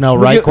There's just no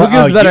Who right. gi- who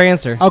gives a better you-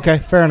 answer? Okay,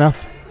 fair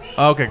enough.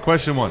 okay.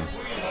 Question 1.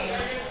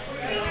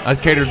 I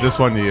catered this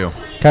one to you.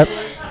 Okay.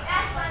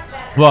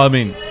 Well, I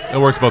mean, it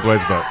works both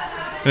ways, but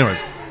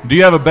anyways, do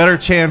you have a better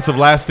chance of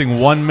lasting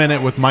 1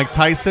 minute with Mike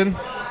Tyson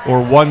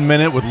or 1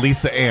 minute with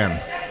Lisa Ann?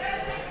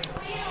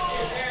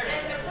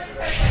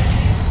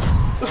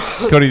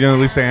 Cody, do you know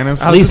who Lisa Ann is?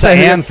 was Lisa gonna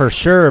say, Ann for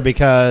sure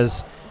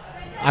because,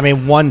 I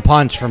mean, one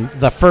punch from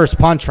the first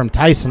punch from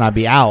Tyson, I'd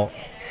be out.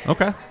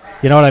 Okay.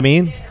 You know what I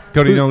mean?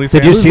 Cody, you know Lisa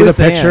Did you Ann? Who's see the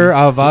Lisa picture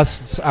Ann? of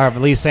us, of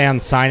Lisa Ann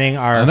signing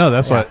our? I know,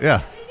 that's what,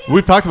 yeah.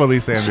 We've talked about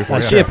Lisa Ann before.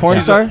 Is yeah. she a porn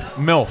She's star?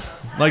 MILF.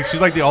 Like, she's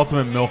like the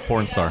ultimate MILF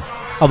porn star.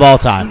 of all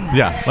time,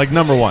 Yeah, like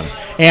number 1.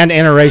 and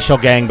interracial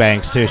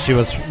gangbangs too. She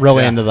was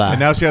really Yeah. into that. And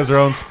now she has her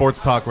own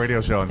sports talk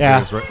radio show on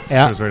yeah, Sirius,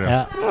 yeah, Sirius Radio.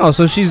 yeah, Oh,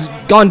 so she's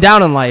gone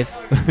down in life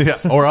Yeah,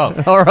 or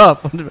up. or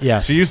up.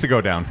 yes, She used to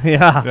go down.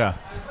 Yeah.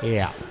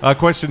 Yeah. yeah.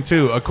 Question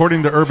 2.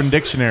 According to Urban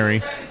Dictionary,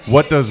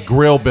 what does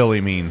grill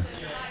Billy mean?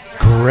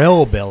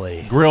 Grill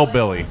Billy. Grill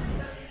Billy.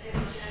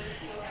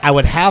 I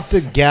would have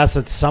to guess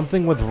it's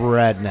something with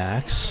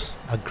rednecks.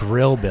 A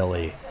grill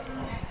Billy.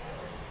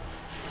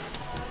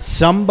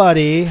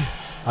 Somebody,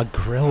 a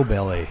grill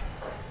Billy.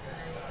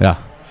 Yeah.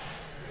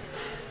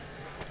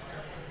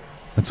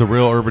 It's a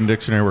real Urban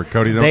Dictionary where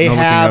Cody don't They know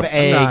have looking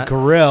I'm a not.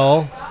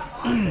 grill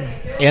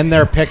in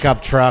their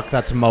pickup truck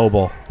that's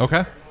mobile. up.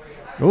 Okay.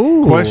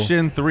 Ooh.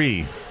 Question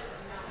 3.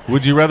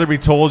 Would you rather be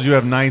told you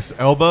have nice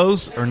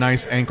elbows or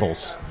nice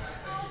ankles?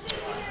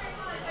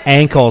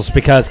 Ankles,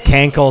 because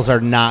cankles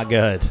are not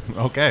good.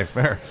 Okay,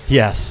 fair.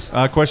 Yes.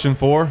 Question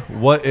 4.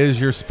 What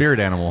is your spirit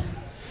animal?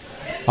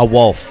 A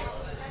wolf.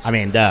 I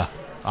mean, duh.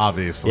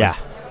 Obviously. Yeah.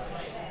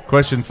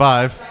 Question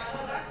 5.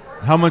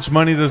 How much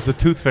money does the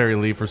Tooth Fairy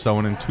leave for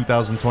someone in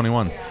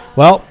 2021?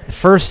 Well,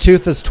 first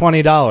tooth is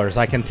 $20.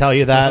 I can tell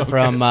you that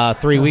from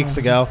 3 weeks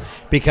ago,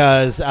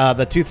 because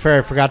the Tooth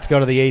Fairy forgot to go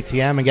to the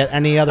ATM and get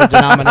any other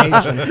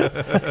denomination,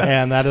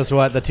 and that is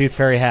what the Tooth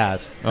Fairy had.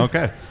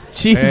 Okay.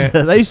 Jesus,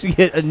 I used to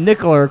get a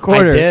nickel or a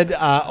quarter. I did,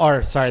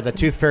 the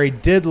Tooth Fairy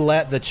did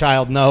let the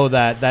child know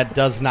that that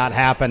does not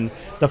happen.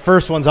 The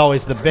first one's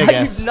always the I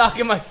biggest. keep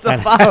knocking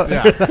myself out.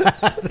 Yeah.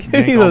 Give me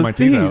Yank all those my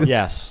teeth teeth. out.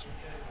 Yes.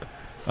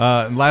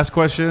 And last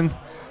question.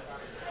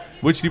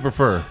 Which do you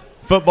prefer?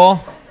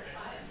 Football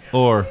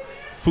or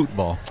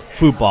football?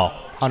 Football,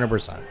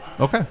 100%.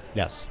 Okay.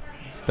 Yes.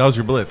 That was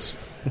your blitz.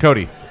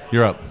 Cody,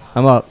 you're up.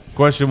 I'm up.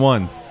 Question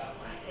 1.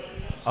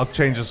 I'll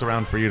change this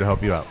around for you to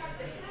help you out.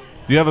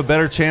 Do you have a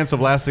better chance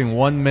of lasting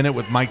 1 minute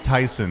with Mike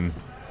Tyson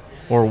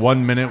or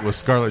 1 minute with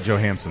Scarlett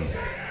Johansson?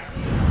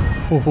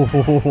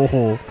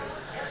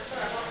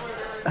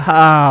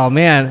 Oh,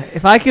 man.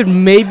 If I could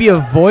maybe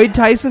avoid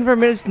Tyson for a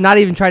minute, not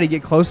even try to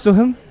get close to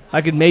him,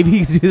 I could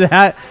maybe do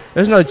that.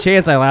 There's no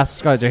chance I last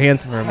Scarlett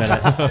Johansson for a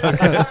minute.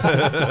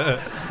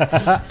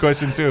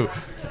 Question 2.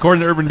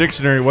 According to Urban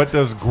Dictionary, what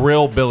does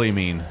grill Billy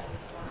mean?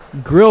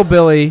 Grill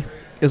Billy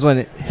is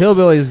when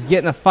hillbillies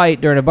get in a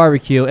fight during a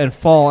barbecue and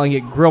fall and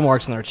get grill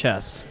marks on their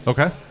chest.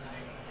 Okay.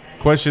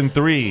 Question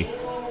 3.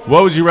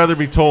 What would you rather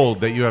be told,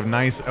 that you have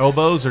nice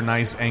elbows or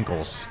nice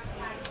ankles?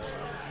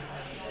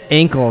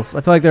 Ankles.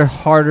 I feel like they're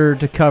harder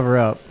to cover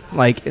up.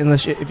 Like,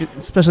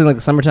 especially in like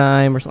the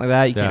summertime or something like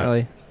that, you can't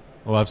really.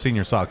 Well, I've seen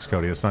your socks,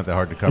 Cody. It's not that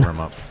hard to cover them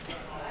up.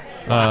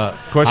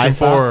 Question I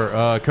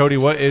 4. Cody,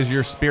 what is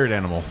your spirit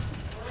animal?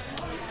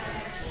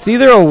 It's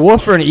either a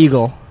wolf or an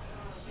eagle.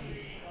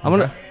 I'm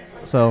gonna.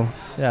 So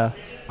yeah.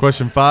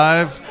 Question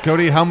 5.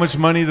 Cody, how much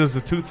money does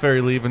the Tooth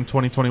Fairy leave in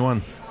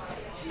 2021?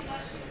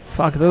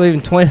 Fuck, they're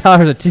leaving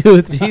 $20 a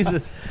tooth.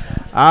 Jesus.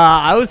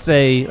 I would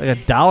say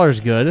like $1's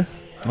good.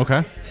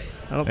 Okay.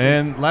 I don't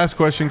And last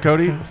question,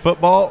 Cody.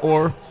 Football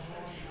or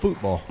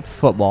football?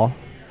 Football.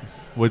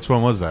 Which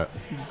one was that?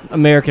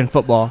 American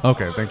football.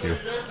 Okay, thank you.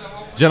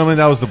 Gentlemen,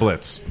 that was the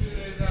Blitz.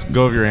 Let's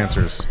go over your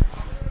answers.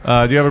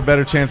 Do you have a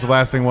better chance of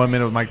lasting 1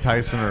 minute with Mike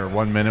Tyson or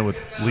 1 minute with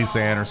Lisa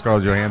Ann or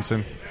Scarlett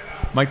Johansson?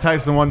 Mike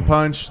Tyson, 1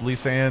 punch.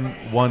 Lisa Ann,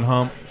 1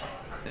 hump.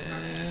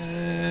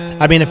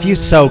 I mean, if you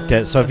soaked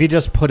it, so if you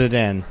just put it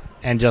in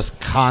and just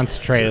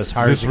concentrate as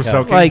hard Just as you for can.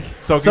 soaking? Like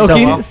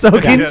Soaking?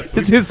 soaking. Yes.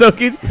 It's just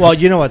soaking. Well,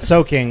 you know what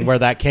soaking, where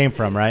that came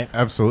from, right?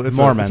 Absolutely. It's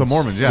Mormons. It's a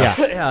Mormons, yeah.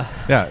 Yeah. Yeah.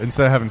 Yeah,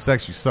 instead of having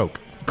sex, you soak.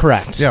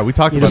 Correct. Yeah, we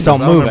talked You about just this.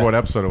 don't I don't move remember it. what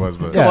episode it was,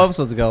 but... Yeah. Couple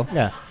episodes ago.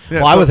 Yeah. Yeah,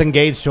 Well, I so- was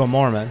engaged to a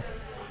Mormon.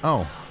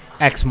 Oh.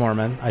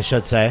 Ex-Mormon, I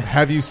should say.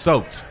 Have you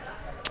soaked?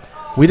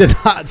 We did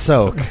not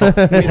soak. We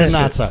did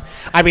not soak.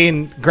 I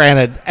mean,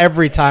 granted,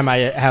 every time I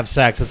have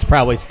sex, it's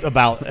probably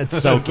about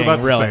soaking, about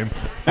the really, same.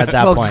 at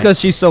that Well, it's point. because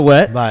she's so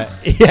wet. But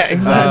yeah,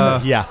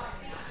 exactly. Yeah.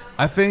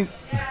 I think...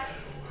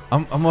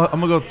 I'm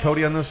gonna go with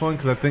Cody on this one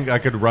because I think I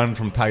could run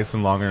from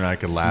Tyson longer than I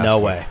could last. No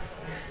with- way.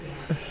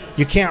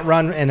 You can't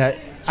run in a.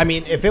 I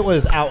mean, if it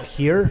was out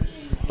here,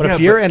 but Yeah,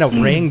 if you're but- in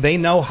a ring, they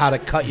know how to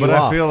cut you But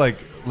off. I feel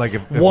like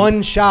if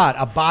One shot,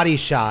 a body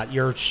shot,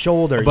 your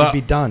shoulder, But-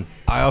 you'd be done.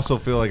 I also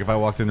feel like if I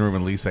walked in the room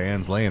and Lisa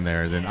Ann's laying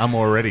there, then I'm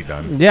already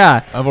done.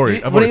 Yeah. I've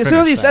already As soon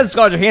as he finished said that.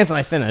 Scarlett Johansson,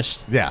 I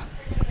finished. Yeah.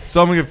 So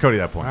I'm going to give Cody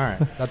that point. All right,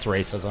 that's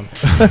racism.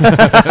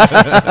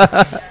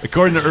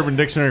 According to Urban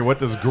Dictionary, what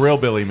does grill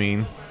Billy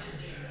mean?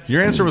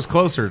 Your answer was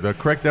closer. The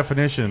correct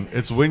definition,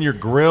 it's when your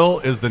grill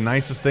is the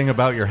nicest thing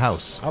about your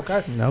house.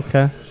 Okay.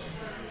 Okay.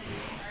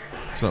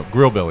 So,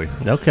 grill Billy.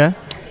 Okay.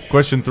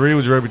 Question 3,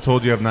 would you rather be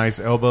told you have nice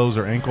elbows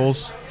or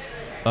ankles?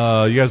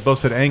 You guys both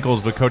said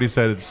ankles, but Cody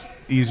said it's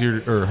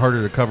easier or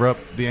harder to cover up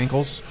the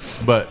ankles.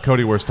 But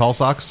Cody wears tall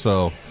socks,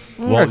 so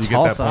Walt, you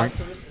get that point.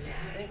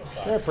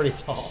 They're pretty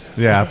tall.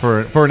 Yeah,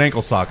 for an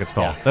ankle sock, it's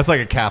tall. Yeah. That's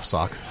like a calf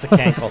sock. It's a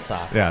cankle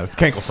sock. Yeah, it's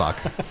cankle sock.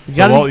 You So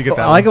gotta Walt, be- you get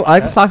that I one.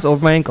 like socks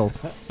over my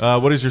ankles.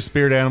 What is your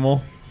spirit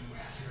animal?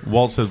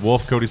 Walt said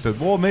wolf. Cody said,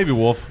 well, maybe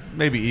wolf,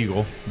 maybe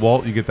eagle.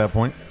 Walt, you get that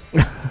point.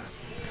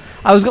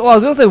 I was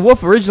going to say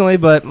wolf originally,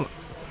 but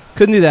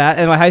couldn't do that.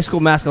 And my high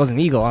school mascot was an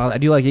eagle. I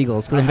do like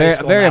eagles because I'm My high very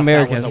school very mascot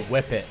American. Was a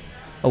whippet.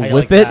 A How you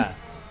whippet? like that?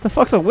 The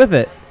fuck's a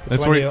whippet?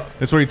 That's when where you-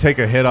 that's where you take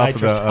a hit off of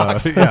the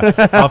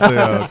Nitrous off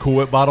the Cool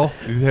Whip bottle.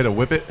 You hit a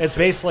whippet. It's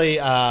basically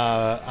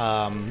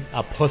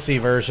a pussy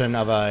version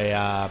of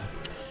a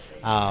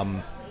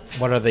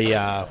what are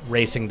the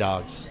racing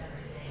dogs?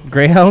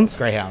 Greyhounds?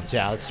 Greyhounds.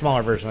 Yeah, it's a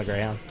smaller version of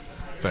greyhound.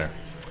 Fair.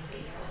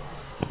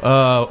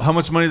 How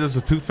much money does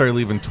the Tooth Fairy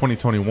leave in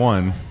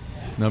 2021?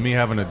 Now, me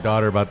having a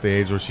daughter about the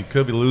age where she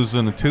could be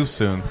losing a tooth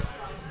soon.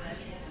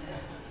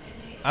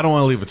 I don't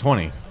want to leave a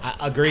 20.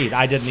 Agreed.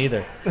 I didn't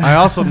either. I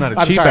also am not a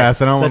I'm cheap sorry,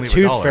 ass, and I don't want the to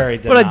leave Tooth Fairy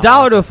 $1. did But not $1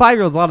 want to a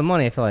 5-year-old is a lot of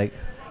money. I feel like.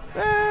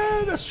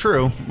 That's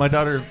true. My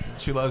daughter,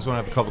 she loves when I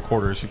have a couple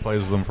quarters. She plays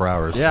with them for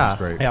hours. Yeah. It's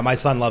great. Yeah, my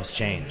son loves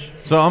change.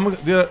 So I'm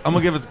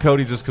gonna give it to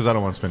Cody just because I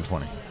don't want to spend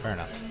 20. Fair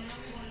enough.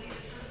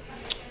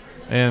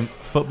 And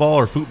football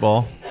or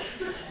football?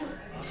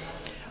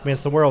 I mean,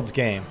 it's the world's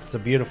game. It's a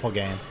beautiful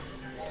game.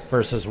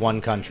 Versus one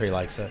country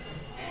likes it.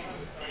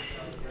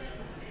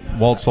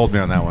 Walt sold me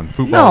on that one.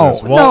 Football. No,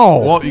 is. no,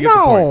 Walt, you get the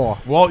no.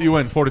 point. Walt, you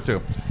win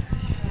 4-2.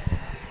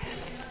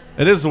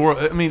 It is the world.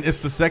 I mean,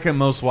 it's the second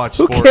most watched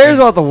Who sport. cares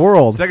about the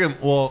world? Second,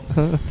 well,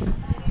 the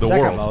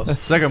Second world.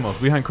 most. Second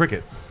most behind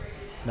cricket.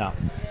 No,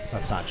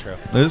 that's not true.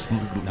 Just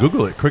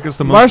Google it. Cricket's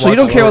the most. Marshall, you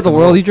watched don't care about sport the in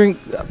world. You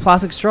drink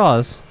plastic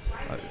straws.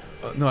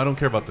 No, I don't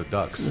care about the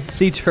ducks.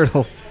 Sea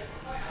turtles.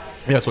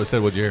 Yeah, that's what I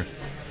said. What'd you hear?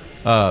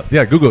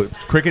 Yeah, Google it.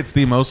 Cricket's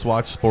the most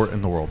watched sport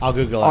in the world. I'll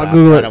Google it. I'll after.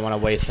 Google I it. don't want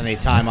to waste any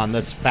time on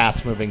this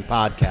fast-moving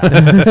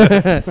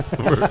podcast.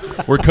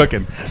 We're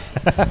cooking.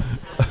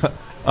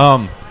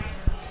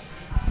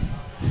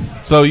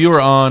 So you were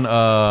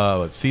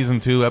on season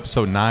 2,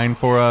 episode 9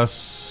 for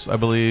us, I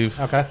believe.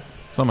 Okay.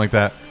 Something like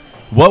that.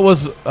 What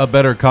was a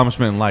better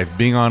accomplishment in life,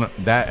 being on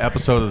that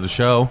episode of the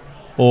show,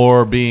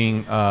 or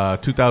being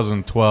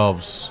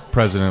 2012's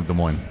president of Des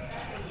Moines?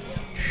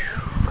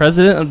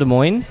 President of Des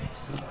Moines?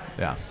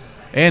 Yeah.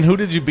 And who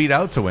did you beat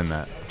out to win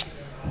that?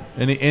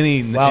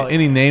 Any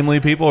namely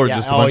people, or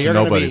just a bunch of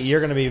nobodies? You're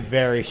going to be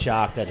very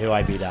shocked at who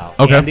I beat out.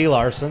 Okay. Andy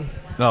Larson,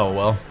 Oh,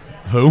 well.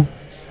 Who?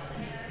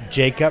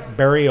 Jacob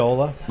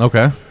Barriola,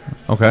 Okay.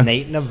 Okay.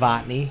 Nate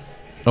Novotny.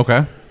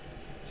 Okay.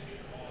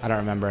 I don't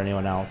remember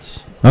anyone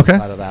else Okay.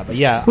 outside of that. But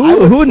yeah, I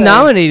Who would say-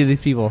 nominated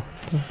these people?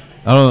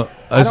 I don't know.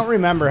 I don't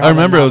remember. How I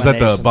remember the it was at the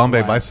nominations Bombay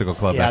went. Bicycle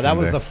Club. Yeah, back that in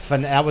was the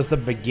day. that was the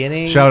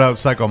beginning. Shout out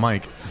Psycho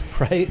Mike.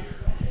 Right.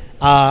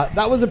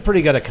 That was a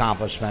pretty good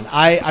accomplishment.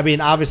 I mean,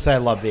 obviously, I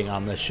love being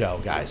on this show,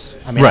 guys.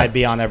 I mean, Right. I'd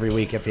be on every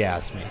week if you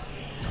asked me.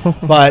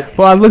 But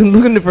Well, I'm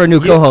looking for a new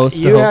co-host.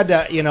 You so. had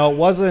to, it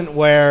wasn't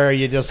where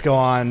you just go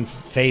on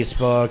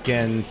Facebook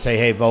and say,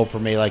 "Hey, vote for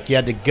me." Like you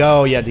had to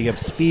go, you had to give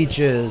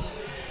speeches,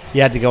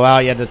 you had to go out,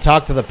 you had to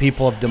talk to the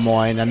people of Des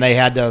Moines, and they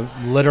had to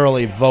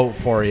literally vote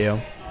for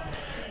you.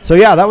 So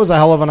yeah, that was a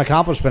hell of an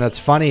accomplishment. It's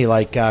funny,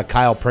 like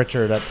Kyle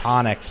Pritchard at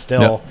Tonic.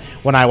 Still,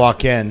 when I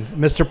walk in,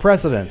 Mr.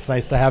 President, it's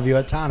nice to have you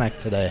at Tonic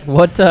today.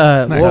 What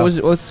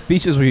what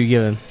speeches were you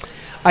giving?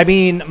 I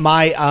mean,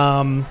 my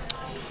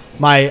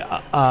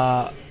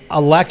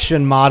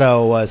election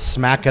motto was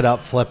 "Smack it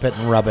up, flip it,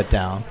 and rub it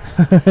down."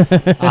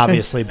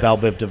 Obviously, Belle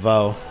Biv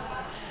DeVoe.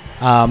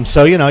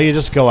 So you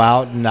just go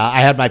out, and I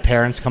had my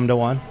parents come to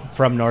one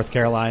from North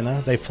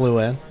Carolina. They flew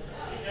in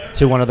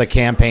to one of the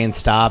campaign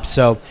stops,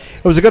 so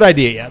it was a good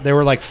idea. There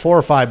were like 4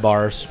 or 5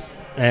 bars,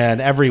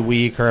 and every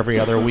week or every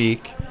other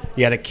week,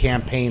 you had a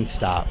campaign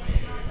stop.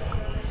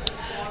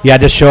 You had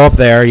to show up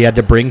there. You had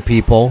to bring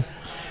people.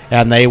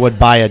 And they would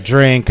buy a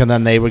drink, and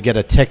then they would get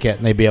a ticket,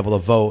 and they'd be able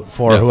to vote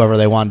for whoever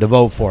they wanted to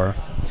vote for.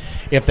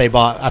 If they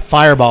bought a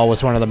Fireball,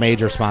 was one of the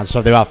major sponsors. So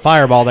if they bought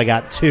Fireball, they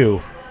got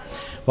 2.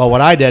 Well,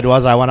 what I did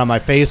was I went on my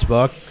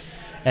Facebook,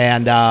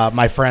 and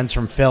my friends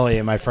from Philly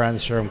and my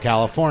friends from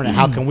California,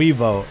 how can we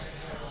vote?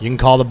 You can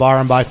call the bar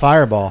and buy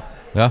Fireball.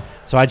 Yeah.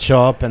 So I'd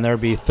show up, and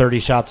there'd be 30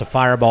 shots of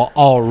Fireball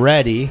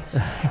already,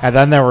 and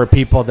then there were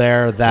people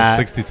there that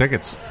 60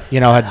 tickets.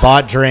 had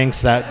bought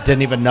drinks that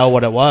didn't even know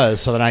what it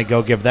was. So then I'd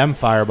go give them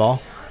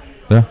Fireball.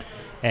 Yeah.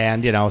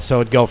 And,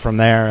 so it'd go from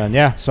there.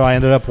 And, so I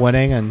ended up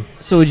winning. And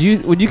So would you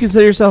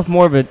consider yourself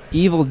more of an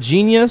evil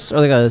genius or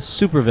like a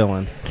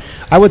supervillain?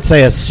 I would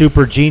say a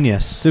super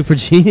genius. Super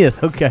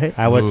genius, okay.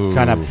 I would Ooh.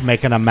 kind of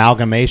make an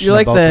amalgamation You're of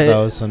like both of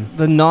those. And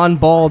the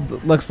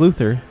non-bald Lex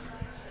Luthor.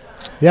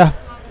 yeah,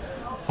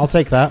 I'll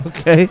take that.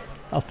 Okay.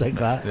 I'll take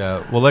that.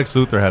 Yeah. Well, Lex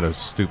Luthor had a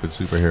stupid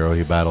superhero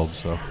he battled,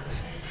 so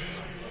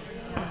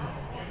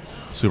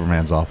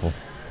Superman's awful.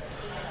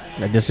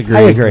 I disagree.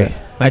 I agree.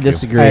 I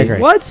disagree. I agree.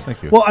 What?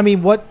 Thank you. Well, I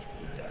mean, what?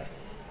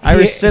 I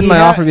rescind my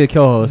offer to be a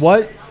co-host.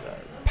 What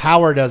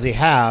power does he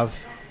have?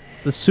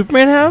 Does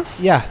Superman have?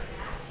 Yeah.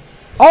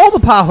 All the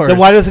power. Then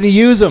why doesn't he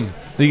use them?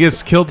 He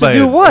gets killed to by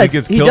do what? He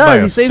gets He killed by does.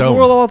 a He saves stone. the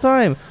world all the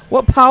time.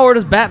 What power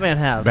does Batman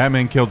have?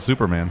 Batman killed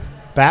Superman,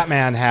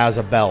 Batman has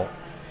a belt.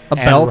 A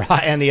belt?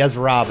 And he has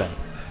Robin.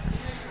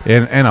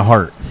 and a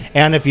heart.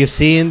 And if you've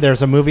seen,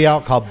 there's a movie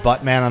out called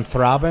Buttman and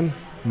Throbbing.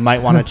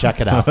 Might want to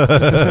check it out.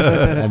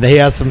 And he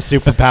has some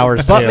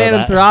superpowers too. Buttman and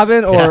that-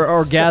 Throbbing or Yeah.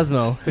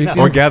 Orgasmo? Have you seen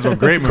Orgasmo,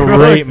 great movie.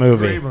 Great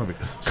movie. Great movie.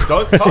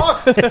 Stunt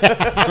cock.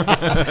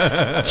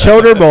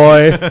 Choder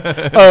boy.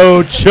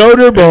 Oh,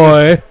 Choder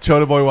boy.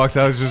 Chota Boy walks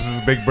out. It's just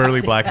this big burly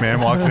black man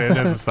walks in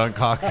as a stunt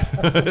cock.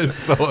 It's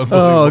so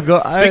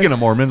unbelievable. Speaking of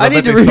Mormons, I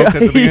bet they soaked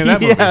at the beginning of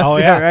that movie. Yes, Oh,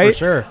 yeah, right? for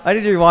sure. I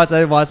need to rewatch. I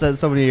didn't watch that in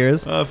so many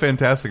years.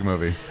 Fantastic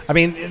movie. I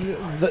mean,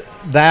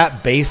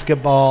 that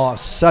basketball,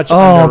 such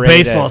Oh,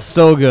 underrated. baseball's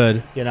so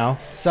good.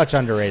 Such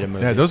underrated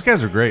movie. Yeah, those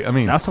guys are great. I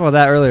mean, I was talking about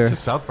that earlier.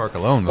 just South Park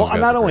alone. Those Well,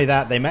 guys not are only great.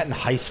 that, they met in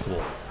high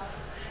school.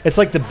 It's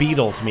like the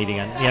Beatles meeting,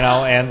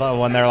 and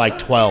when they're like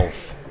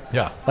 12.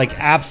 Yeah. Like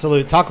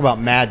absolute. Talk about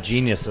mad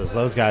geniuses.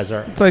 Those guys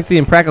are. It's like the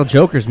Impractical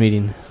Jokers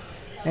meeting.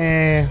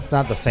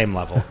 Not the same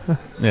level.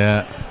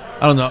 Yeah.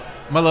 I don't know.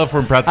 My love for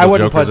I Impractical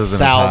wouldn't Jokers put isn't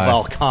Sal as high.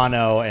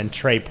 Vulcano and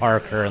Trey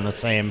Parker in the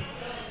same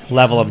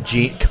level of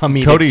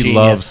comedic Cody genius.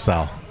 loves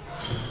Sal.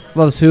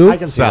 Loves who? I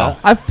can see Sal. that.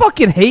 I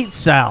fucking hate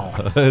Sal.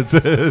 it's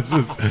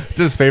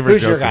his favorite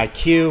Who's your Joker. guy?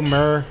 Q,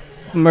 Murr?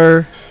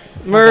 Murr,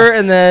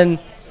 and then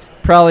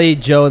probably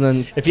Joe, and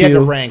then If you had to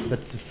Q. rank the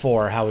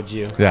 4, how would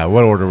you? Yeah,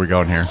 what order are we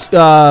going here?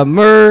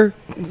 Murr,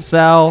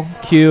 Sal,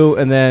 Q,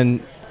 and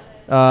then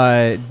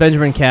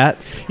Benjamin Cat.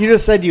 You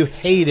just said you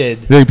hated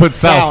Yeah, you put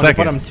Sal and you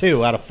second. put him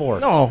 2 out of 4.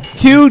 No,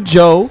 Q,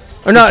 Joe,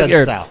 or not said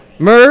or Sal.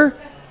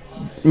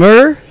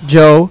 Murr,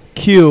 Joe,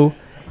 Q,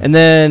 and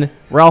then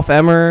Ralph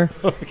Emmer,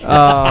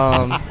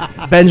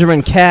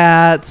 Benjamin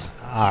Cat,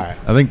 All right.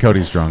 I think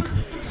Cody's drunk.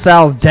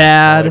 Sal's We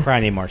dad.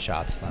 probably need more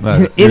shots then. You're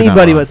not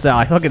Anybody wrong. but Sal.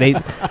 I fucking hate.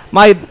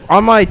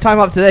 On my time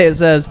up today, it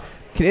says,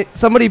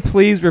 somebody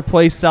please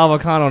replace Sal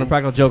Vulcano on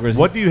Impractical Jokers?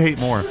 What do you hate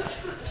more,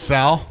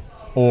 Sal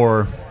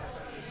or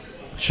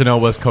Chanel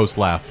West Coast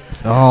Laugh?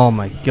 Oh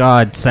my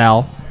God,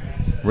 Sal.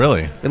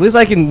 Really? At least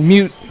I can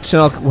mute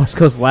Chanel West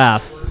Coast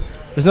Laugh.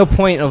 There's no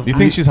point of. You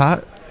think she's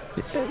hot?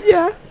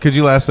 Yeah. Could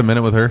you last a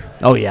minute with her?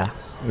 Oh yeah.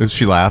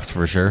 She laughed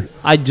for sure.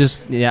 Well,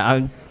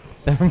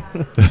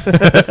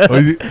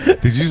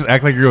 Did you just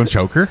act like you're going to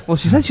choke her?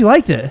 she said she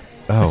liked it.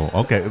 Oh,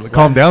 okay.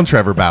 Calm down,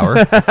 Trevor Bauer.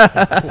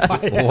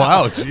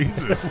 Wow,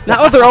 Jesus.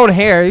 Not with her own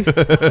hair.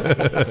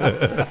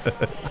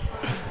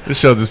 This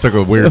show just took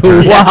a weird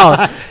turn.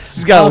 Wow.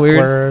 She's got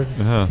weird.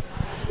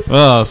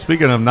 Awkward.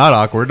 Speaking of not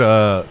awkward,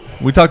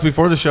 we talked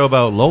before the show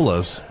about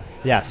Lola's.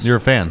 Yes. You're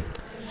a fan.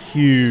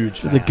 huge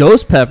fan. The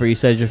ghost pepper, you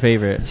said, is your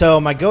favorite. So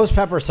my ghost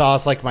pepper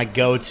sauce, like my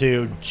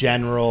go-to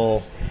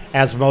general,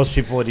 as most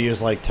people would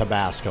use, like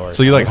Tabasco. Or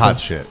So you like something. hot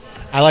shit.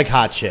 I like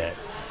hot shit,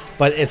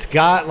 but it's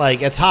got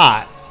like it's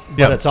hot, but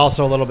Yeah. it's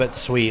also a little bit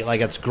sweet. Like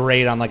it's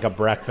great on like a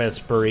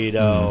breakfast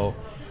burrito,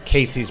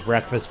 Casey's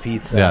breakfast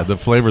pizza. Yeah, the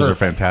flavors are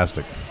Perfect.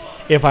 fantastic.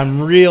 If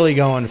I'm really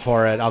going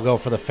for it, I'll go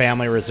for the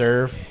Family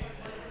Reserve.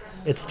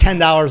 It's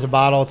 $10 a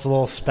bottle. It's a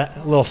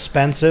little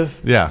expensive.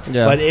 Yeah.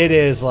 Yeah. But it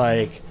is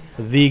like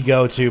the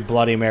go-to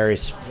Bloody Mary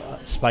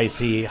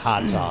spicy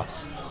hot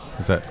sauce.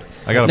 Is that?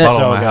 I got a Is that- bottle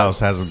in So my good. house.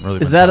 Hasn't really.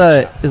 Is been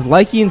that touched. is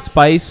Likey and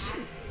Spice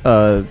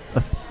a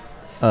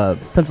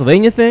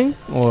Pennsylvania thing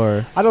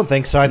or? I don't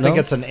think so. I think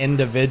No? it's an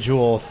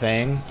individual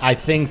thing. I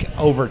think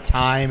over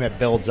time it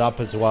builds up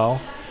as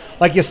well.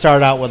 Like you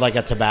start out with like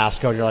a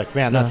Tabasco and you're like,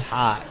 man, that's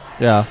hot.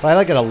 Yeah. But I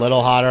like it a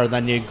little hotter, and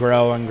then you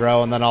grow and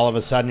grow, and then all of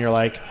a sudden you're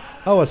like,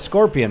 oh, a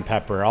scorpion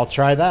pepper. I'll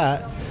try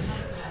that.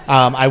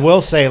 I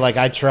will say, like,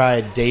 I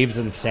tried Dave's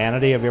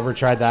Insanity. Have you ever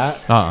tried that?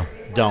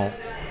 Don't.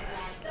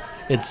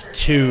 It's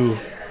too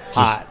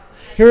hot.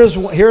 Here's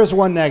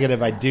one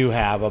negative I do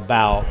have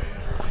about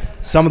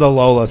some of the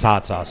Lola's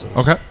hot sauces.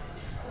 Okay.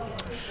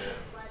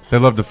 They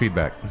love the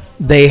feedback.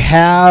 They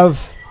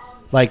have,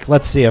 like,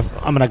 let's see if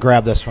I'm going to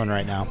grab this one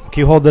right now. Can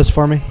you hold this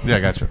for me? Yeah, I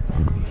got you.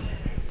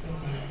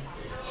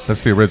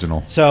 That's the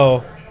original.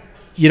 So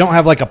you don't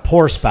have like a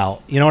pour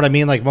spout. You know what I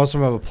mean? Like most of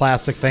them have a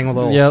plastic thing with a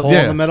little Yep. hole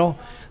Yeah. in the middle.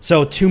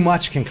 So too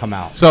much can come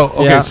out. So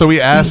okay, Yeah. so we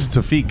asked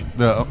Tafik,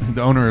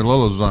 the owner of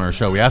Lola's, was on our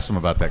show. We asked him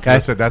about that. 'Cause I Okay.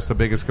 said that's the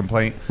biggest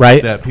complaint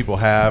Right. that people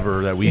have,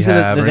 or that we He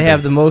said have. that or they have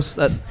anything. the most.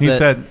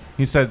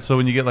 He said so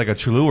when you get like a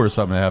Cholula or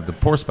something, they have the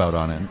pour spout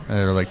on it,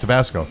 or like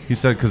Tabasco. He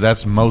said because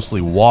that's mostly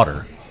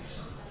water.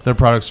 Their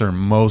products are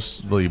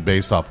mostly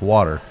based off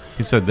water.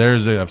 He said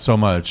theirs they have so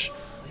much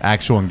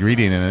actual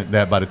ingredient in it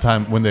that by the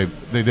time when they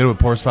did it with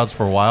pour spouts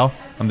for a while,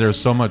 and there's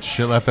so much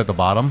shit left at the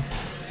bottom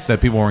that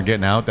people weren't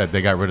getting out that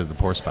they got rid of the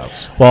pour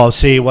spouts. Well,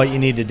 see, what you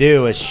need to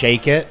do is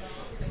shake it.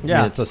 I Yeah.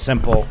 mean, it's a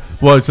simple.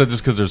 Well, he said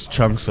just because there's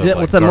chunks of Yeah,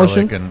 like what's that garlic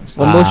motion? and What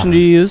stuff. motion do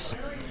you use?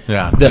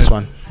 Yeah, This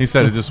one. He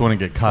said it just wouldn't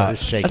get caught.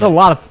 Just shake That's it. a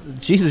lot of.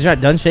 Jesus, you're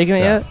not done shaking it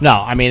Yeah. yet?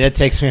 No, I mean, it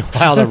takes me a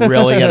while to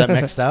really get it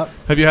mixed up.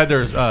 Have you had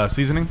their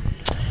seasoning?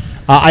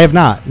 I have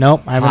not.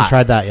 Nope, I haven't Hot.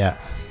 tried that yet.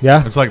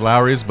 Yeah? It's like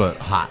Lowry's, but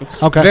hot.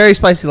 It's Okay. very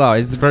spicy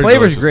Lowry's. The very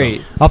flavor's delicious,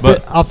 great. though.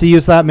 I'll have to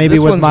use that maybe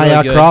This with one's my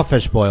really good.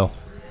 crawfish boil.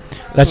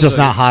 That's one's just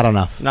really not hot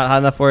enough. Not hot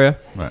enough for you?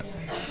 Right.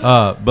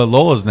 But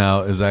Lola's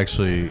now is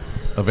actually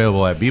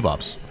available at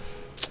Bebop's.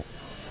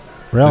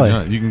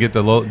 Really? You can get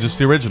just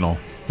the original,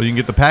 but you can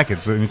get the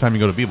packets anytime you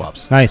go to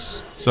Bebop's.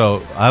 Nice.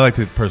 So I like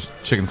the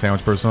chicken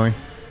sandwich personally.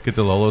 Get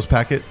the Lola's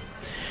packet.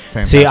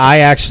 Fantastic. See, I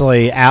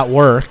actually, at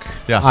work,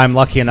 Yeah. I'm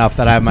lucky enough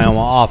that I have my own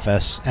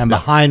office, and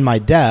behind my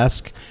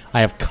desk, I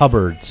have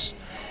cupboards.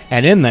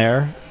 And in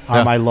there are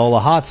Yeah. my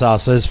Lola hot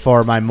sauces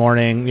for my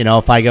morning. You know,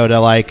 if I go to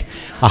like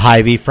a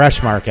Hy-Vee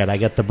Fresh Market, I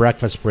get the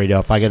breakfast burrito.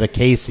 If I go to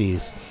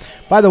Casey's.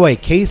 By the way,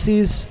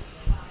 Casey's,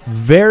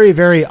 very,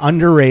 very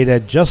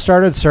underrated. Just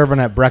started serving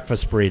at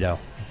breakfast burrito.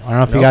 I don't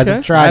know if you guys Okay.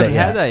 have tried I it haven't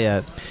yet. had that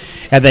yet.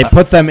 And they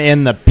put them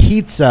in the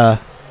pizza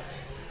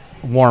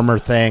warmer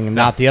thing,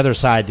 not the other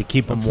side, to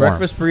keep them warm.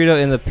 Breakfast burrito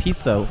in the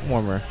pizza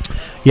warmer.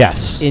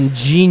 Yes.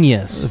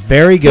 Ingenious.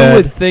 Very good. Who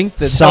would think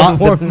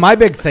that? My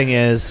big thing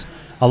is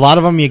A lot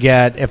of them you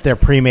get if they're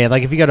pre-made.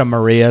 Like if you go to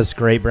Maria's,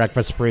 great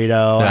breakfast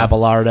burrito, Yeah.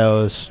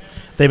 Abelardo's,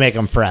 they make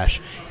them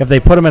fresh. If they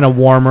put them in a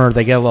warmer,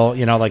 they get a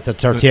little, like the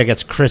tortilla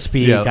gets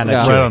crispy, kind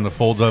of right on the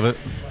folds of it.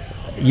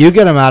 You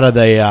get them out of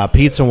the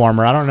pizza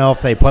warmer. I don't know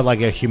if they put like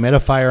a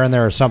humidifier in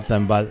there or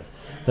something, but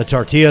the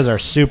tortillas are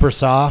super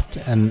soft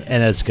and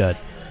it's good.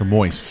 They're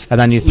moist. And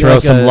then you throw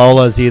like some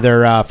Lola's,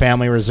 either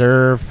Family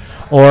Reserve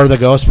or the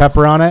ghost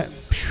pepper on it.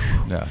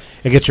 Yeah.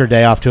 It gets your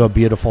day off to a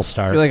beautiful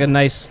start. Like a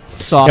nice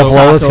soft. If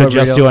Lola's taco could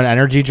just burrito. do an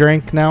energy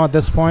drink now at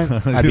this point,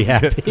 I'd be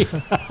happy.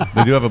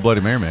 They do have a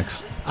Bloody Mary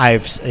mix.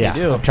 I've They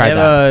do. tried They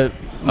that.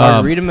 have a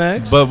margarita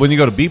mix. But when you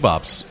go to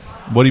Bebop's,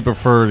 what do you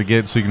prefer to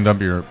get so you can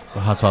dump your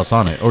hot sauce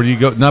on it? Or do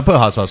you not put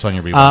hot sauce on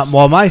your Bebop's?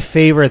 Well, my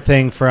favorite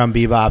thing from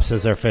Bebop's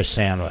is their fish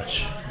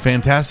sandwich.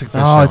 Fantastic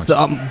fish oh, sandwich. it's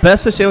the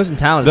best fish sandwich in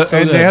town. It's so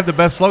And good. they have the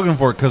best slogan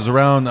for it because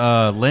around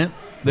Lent,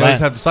 they always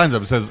have the signs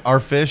up. It says, "Our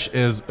fish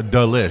is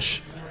delish."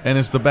 And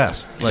it's the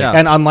best. Like, Yeah.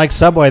 And unlike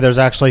Subway, there's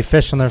actually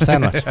fish in their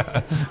sandwich.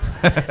 I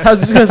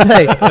was just gonna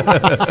say,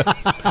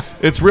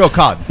 it's real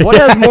cod. what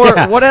has more?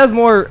 What has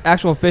more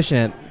actual fish in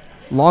it?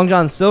 Long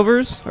John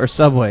Silver's or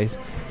Subway's?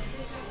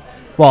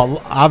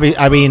 Well,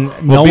 I mean,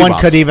 no Well, one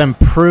Bebop's. could even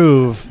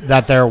prove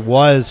that there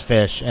was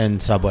fish in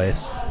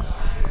Subways.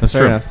 That's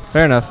Fair true. enough.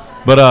 Fair enough.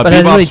 But But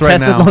has anybody Bebop's right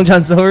tested now, Long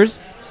John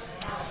Silver's?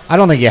 I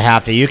don't think you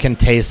have to. You can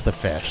taste the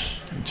fish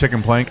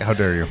chicken plank, how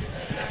dare you?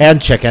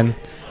 and chicken.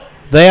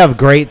 They have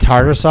great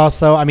tartar sauce,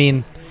 though. I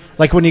mean,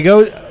 like when you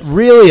go,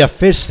 really a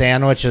fish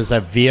sandwich is a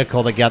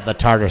vehicle to get the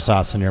tartar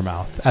sauce in your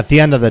mouth at the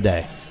end of the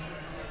day.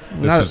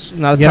 Not, is-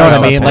 not a You know what I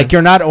tartar mean? sauce Like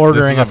you're not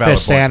ordering a a valid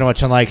fish point.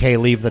 sandwich and like, hey,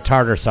 leave the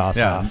tartar sauce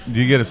Yeah. off.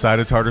 Do you get a side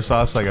of tartar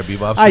sauce like a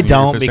Bebop's? I when you get your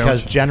don't fish because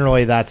sandwich?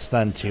 generally that's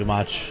done too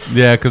much.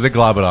 Yeah, because they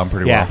glob it on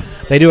pretty Yeah, well.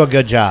 they do a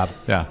good job.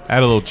 Yeah.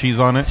 Add a little cheese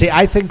on it. See,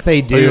 I think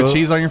they do. Are you a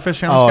cheese on your fish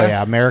sandwich Oh guy?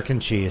 yeah, American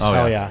cheese. Oh,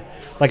 Oh, yeah. yeah.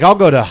 Like I'll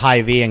go to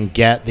Hy-Vee and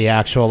get the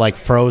actual like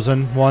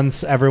frozen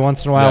ones every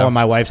once in a while Yeah. when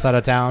my wife's out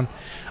of town.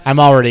 I'm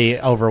already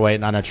overweight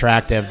and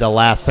unattractive. The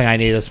last thing I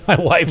need is my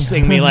wife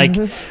seeing me like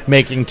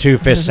making 2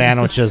 fish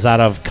sandwiches out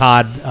of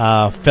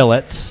cod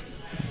fillets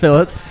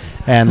fillets.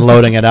 and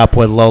loading it up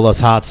with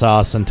Lola's hot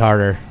sauce and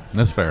tartar.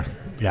 That's fair.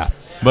 Yeah.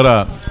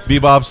 But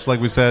Bebop's,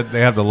 like we said,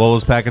 they have the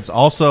Lola's packets.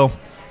 Also,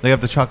 they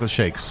have the chocolate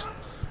shakes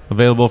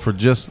available for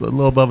just a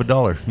little above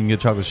 $1. You can get a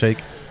chocolate shake,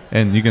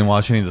 and you can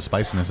wash any of the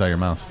spiciness out of your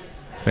mouth.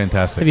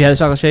 Fantastic. Have you had a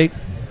chocolate shake?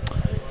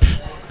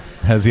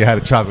 Has he had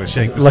a chocolate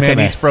shake? This Look man at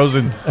me. eats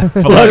frozen fillets.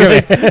 Frozen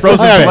Look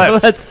at me.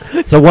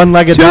 fillets. So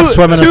one-legged duck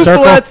swim in a two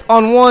circle. fillets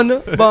on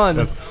one bun.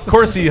 Of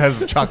course he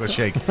has a chocolate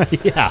shake.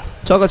 Yeah.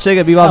 Chocolate shake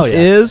at Bebop's Oh, yeah.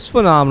 is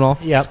phenomenal.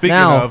 Yep. Speaking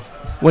Now, of,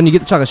 when you get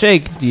the chocolate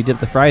shake, do you dip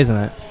the fries in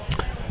it?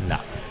 No.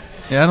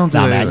 yeah, I don't do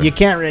No, that man. either. You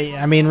can't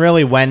I mean,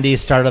 really,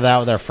 Wendy's started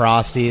out with their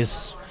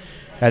Frosties.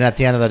 And at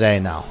the end of the day,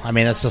 no. I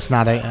mean, it's just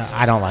not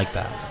I don't like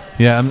that.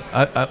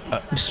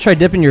 Yeah, Just try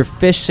dipping your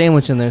fish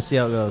sandwich in there and see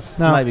how it goes.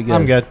 No, Might be good.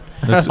 I'm good.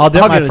 There's- I'll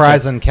dip I'll my give it a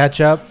fries try. in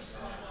ketchup,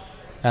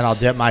 and I'll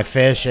dip my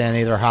fish in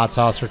either hot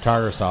sauce or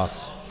tartar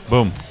sauce.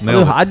 boom.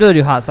 Nailed it. I'd rather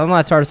do hot sauce. I'm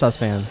not a tartar sauce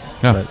fan.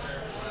 Yeah.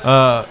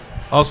 But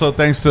Also,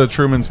 thanks to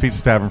Truman's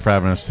Pizza Tavern for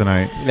having us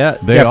tonight. yeah,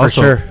 They Yeah, for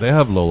also sure. they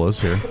have Lola's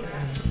here,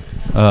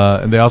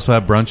 and they also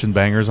have brunch and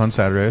bangers on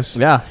Saturdays.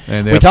 yeah.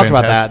 and they We have talked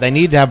about that. fantastic- They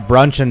need to have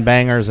brunch and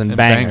bangers and and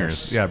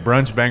bangers. Yeah,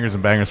 brunch, bangers,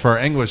 and bangers for our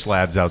English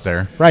lads out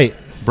there. Right.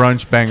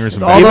 Brunch, bangers,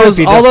 and All Even bangers. if those,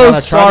 you all just wanna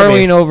those try to be-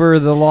 sorrowing over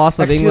the loss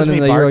of Excuse England me,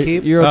 in the Euro,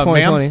 barkeep? Euro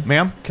 2020.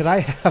 Ma'am, Could I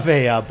have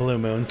a Blue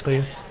Moon,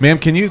 please? ma'am,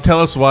 can you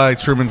tell us why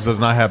Truman's does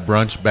not have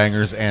brunch,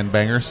 bangers, and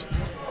bangers?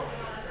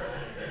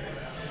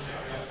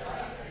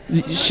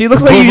 She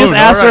looks like you just All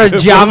asked her right. a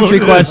geometry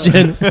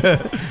question.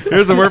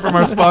 Here's a word from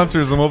our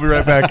sponsors, and we'll be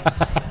right back.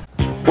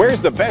 Where's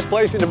the best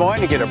place in Des Moines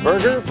to get a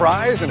burger,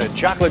 fries, and a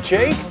chocolate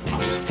shake?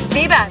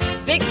 Bebop's,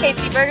 big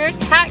tasty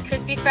burgers, hot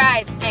crispy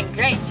fries, and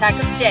great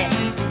chocolate shakes.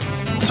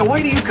 So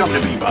why do you come to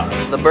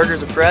Bebop's? The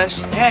burgers are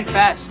fresh and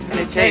fast, and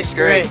it tastes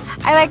great.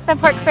 I like the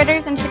pork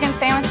fritters and chicken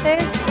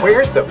sandwiches.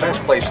 Where's the best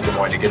place in Des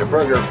Moines to get a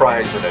burger,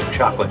 fries, and a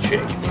chocolate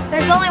shake?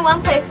 There's only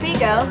one place we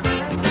go.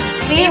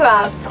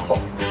 Bebop's.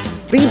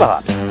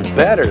 Bebop's,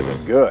 better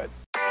than good.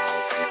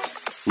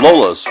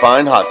 Lola's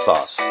Fine Hot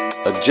Sauce,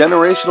 a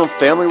generational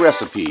family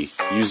recipe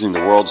using the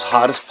world's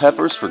hottest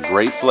peppers for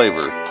great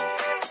flavor.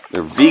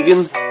 They're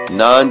vegan,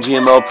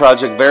 non-GMO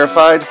project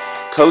verified,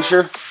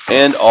 kosher,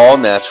 and all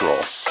natural.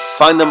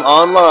 Find them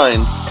online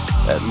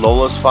at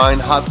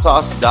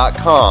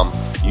lolasfinehotsauce.com.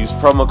 Use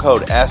promo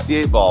code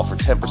ASK8BALL for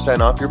 10%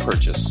 off your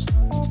purchase.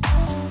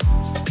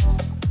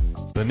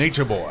 The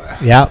Nature Boy.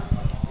 Yep.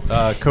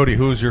 Cody,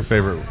 who's your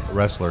favorite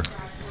wrestler?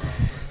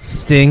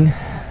 Sting.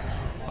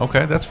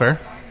 Okay, that's fair.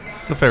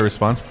 It's a fair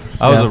response.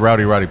 I was Yeah. a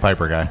Roddy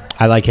Piper guy.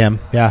 I like him.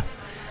 Yeah.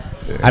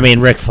 I mean,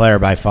 Ric Flair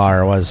by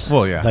far was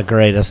Well, yeah. the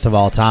greatest of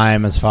all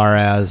time as far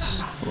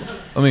as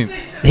I mean,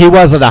 he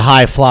wasn't a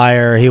high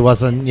flyer. He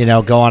wasn't,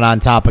 going on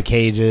top of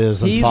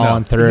cages and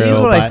falling through. He's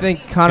what I but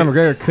think Conor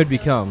McGregor could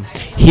become.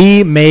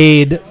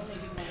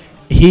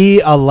 He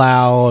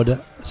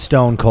allowed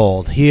Stone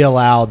Cold. He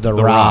allowed The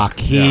Rock. Rock,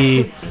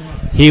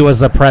 He was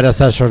the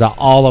predecessor to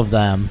all of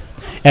them.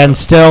 And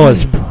still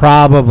is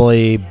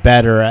probably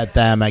better at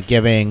them at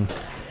giving.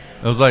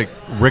 It was like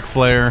Ric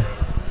Flair,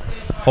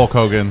 Hulk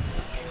Hogan,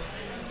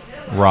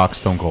 Rock,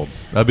 Stone Cold.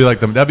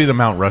 That'd be the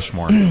Mount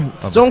Rushmore.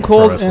 Stone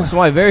Cold. So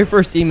my very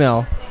first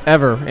email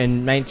ever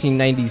in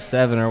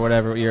 1997 or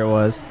whatever year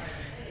it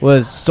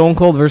was Stone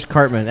Cold versus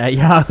Cartman at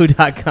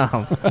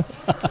yahoo.com.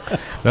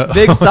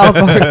 Big South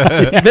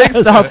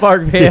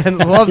Park fan.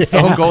 Love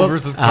Stone Cold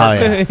versus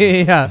Cartman.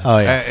 Yeah. Oh,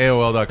 yeah. At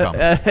AOL.com.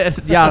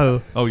 At Yahoo.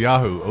 Oh,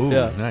 Yahoo. Oh,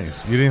 Yeah.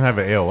 nice. You didn't have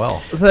an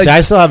AOL. See,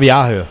 I still have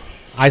Yahoo.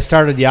 I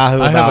started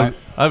Yahoo I about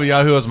have a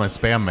Yahoo as my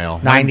spam mail.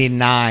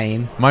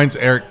 99. Mine's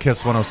Eric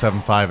Kiss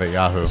 1075 at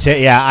Yahoo. So,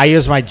 yeah, I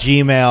use my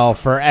Gmail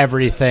for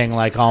everything,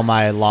 like all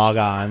my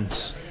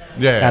logons.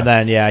 Yeah. And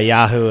then,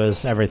 Yahoo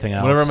is everything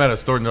else. Whenever I'm at a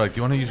store and they're like, do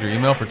you want to use your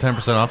email for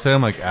 10% off today?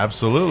 I'm like,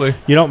 absolutely.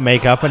 You don't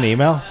make up an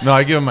email? No,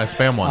 I give them my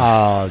spam one.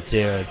 Oh,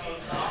 dude.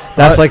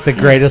 That's like the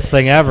greatest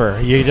thing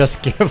ever. You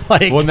just give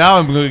like... Well, now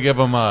I'm going to give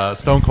them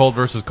Stone Cold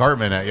versus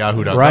Cartman at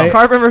yahoo.com. Right.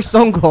 Cartman versus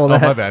Stone Cold. Oh,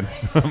 my bad.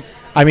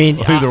 I mean,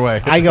 either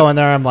way. I go in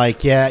there, I'm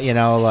like,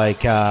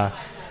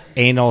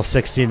 anal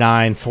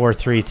 69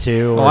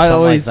 432 or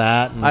something like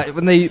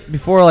that.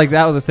 Before like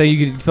that was a thing,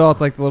 you could fill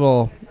out like the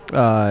little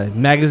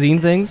magazine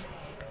things.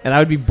 And I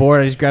would be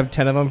bored. I just grabbed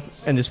 10 of them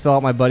and just fill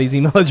out my buddy's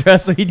email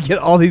address so he'd get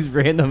all these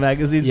random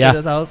magazines to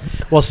his house.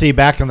 Well, see,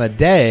 back in the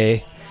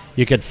day,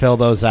 you could fill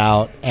those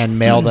out and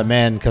mail them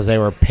in because they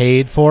were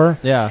paid for.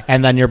 Yeah.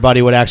 And then your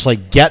buddy would actually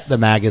get the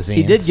magazines.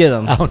 He did get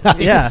them. Oh,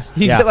 nice.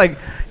 Yeah.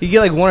 You get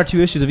like 1 or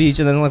 2 issues of each,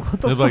 and then like, what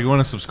the They're fuck? like, you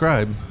want to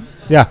subscribe?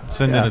 Yeah.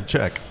 Send in a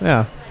check.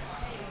 Yeah.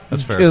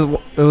 That's fair. It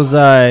was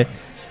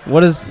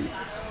what is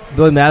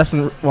Billy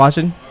Madison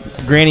watching?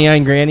 Granny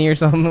on Granny or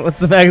something? What's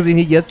the magazine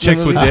he gets?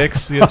 Chicks with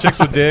Dicks. Yeah, Chicks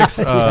with Dicks.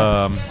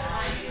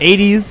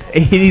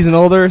 80s and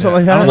older or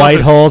something like that. White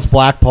holes,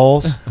 black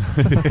poles.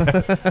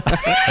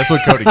 That's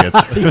what Cody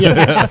gets.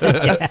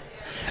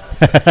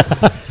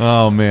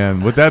 Oh,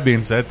 man. With that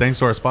being said, thanks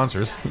to our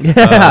sponsors.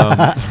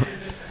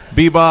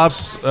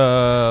 Bebop's,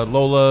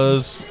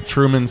 Lola's,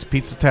 Truman's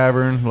Pizza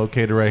Tavern,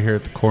 located right here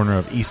at the corner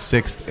of East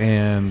 6th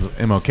and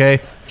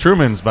MLK.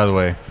 Truman's, by the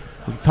way,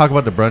 we can talk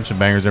about the brunch and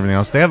bangers and everything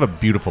else. They have a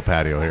beautiful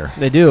patio here.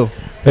 They do.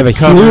 They have a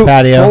huge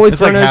patio. It's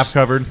like half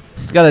covered.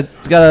 It's got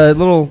a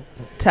little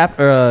tarp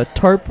or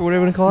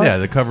whatever you call it. Yeah,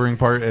 the covering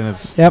part, and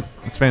it's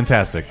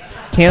fantastic.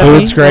 Canopy,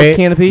 food's great.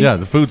 Canopy. Yeah,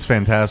 the food's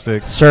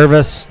fantastic.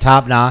 Service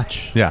top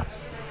notch. Yeah,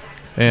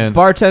 and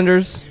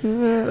bartenders.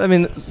 I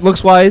mean,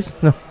 looks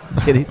wise. No,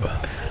 kidding.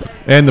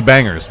 And the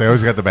bangers. They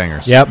always got the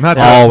bangers. Yep, not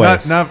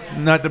always.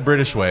 Not the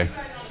British way.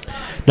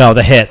 No,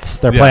 the hits.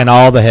 They're playing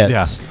all the hits.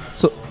 Yeah.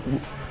 So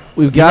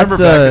we've got.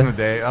 Remember back in the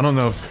day? I don't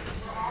know if.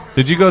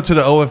 Did you go to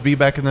the OFB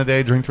back in the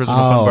day? Drink Twizzle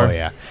and Fun Bar? Oh,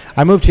 yeah.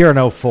 I moved here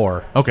in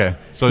 04. Okay.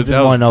 So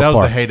that was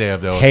the heyday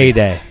of the OFB.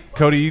 Heyday.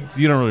 Cody,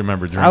 you don't really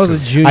remember Drink. I was a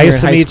junior I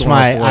used to in high meet school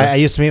I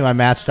used to meet my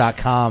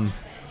Match.com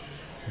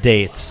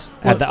dates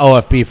at the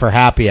OFB for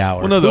happy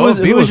hour. Well, no, the who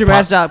OFB was your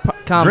pop-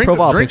 Match.com Drink,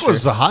 profile Drink picture?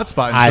 was the hot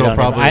spot I until don't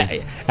know.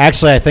 probably.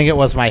 Actually, I think it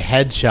was my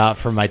headshot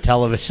from my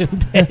television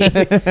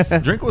days.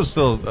 Drink was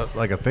still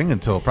like a thing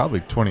until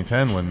probably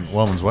 2010 when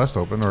Wellman's West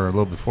opened, or a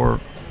little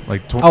before.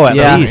 Like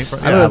at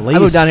least. I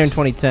moved down here in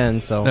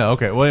 2010, so yeah.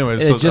 Okay. Well,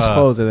 anyways, it just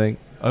closed, I think.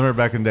 I remember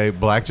back in the day,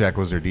 Blackjack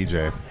was their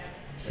DJ,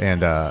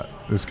 and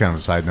this is kind of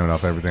a side note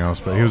off everything else,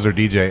 but he was their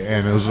DJ,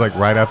 and it was like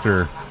right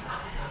after.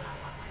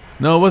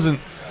 No, it wasn't.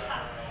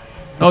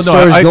 Oh no!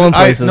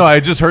 I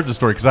just heard the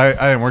story because I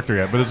didn't work there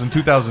yet. But it was in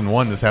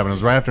 2001. This happened. It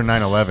was right after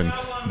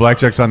 9/11.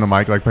 Blackjack's on the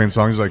mic, like playing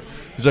songs.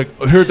 He's like,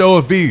 here at the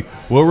OFB,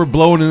 well, we're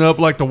blowing it up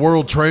like the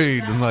World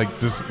Trade, and like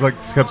just like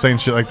kept saying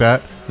shit like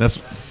that. And that's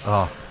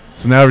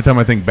So now every time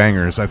I think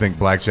bangers, I think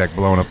Blackjack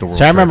blowing up the World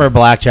So I Trade. remember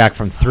Blackjack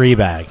from Three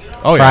Bag.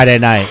 Oh, yeah. Friday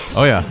nights.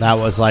 Oh, yeah. That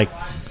was like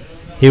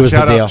he was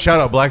the deal. Shout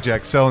out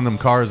Blackjack selling them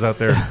cars out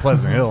there in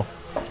Pleasant Hill.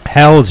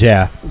 Hells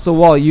yeah. So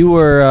Walt, you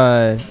were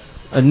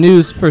a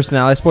news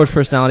personality, sports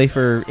personality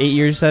for 8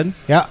 years, you said?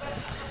 Yeah.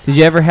 Did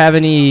you ever have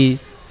any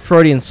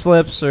Freudian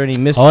slips or any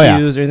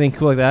miscues or anything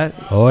cool like that?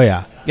 Oh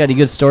yeah. You got any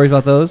good stories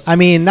about those? I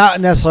mean, not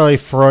necessarily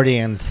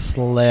Freudian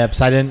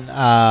slips. I didn't.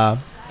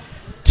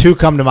 Two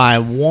come to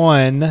mind.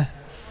 One,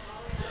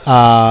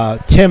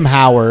 Tim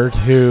Howard,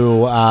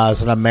 who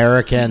is an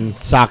American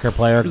soccer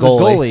player, He was a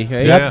goalie,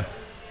 right? Yeah.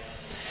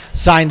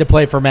 Signed to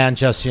play for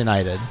Manchester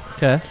United.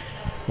 Okay.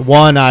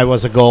 One, I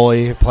was a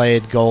goalie,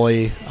 played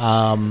goalie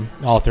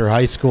all through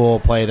high school,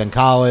 played in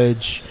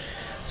college.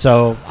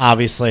 So,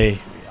 obviously,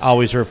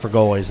 always root for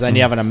goalies. Then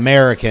you have an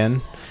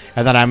American,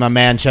 and then I'm a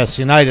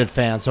Manchester United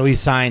fan. So he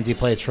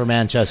plays for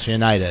Manchester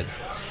United.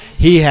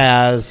 He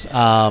has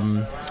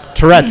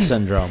Tourette's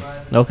syndrome.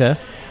 Okay.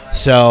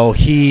 So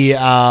he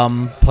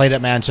played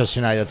at Manchester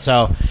United.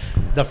 So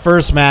the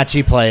first match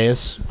he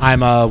plays,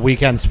 I'm a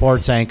weekend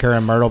sports anchor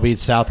in Myrtle Beach,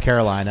 South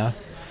Carolina.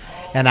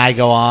 And I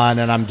go on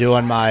and I'm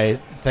doing my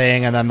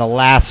thing. And then the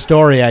last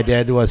story I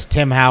did was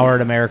Tim Howard,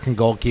 American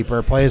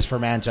goalkeeper, plays for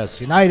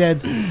Manchester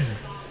United.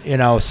 You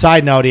know,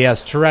 side note, he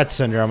has Tourette's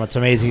syndrome. It's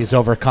amazing he's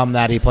overcome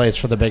that. He plays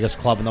for the biggest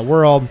club in the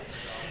world.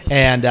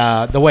 And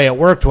the way it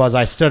worked was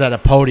I stood at a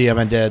podium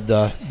and did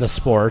the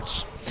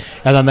sports.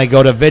 and then they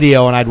go to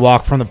video, and I'd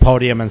walk from the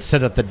podium and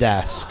sit at the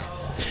desk.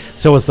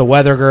 So it was the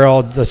weather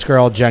girl, this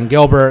girl Jen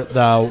Gilbert,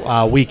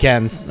 the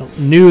weekend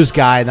news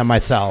guy, and then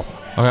myself.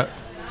 Okay.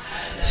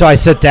 So I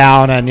sit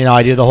down and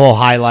I do the whole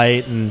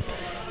highlight, and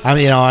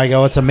I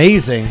go, it's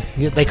amazing.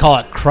 They call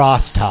it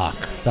crosstalk.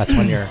 That's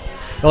when you're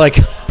like,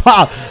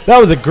 wow, that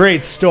was a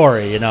great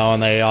story,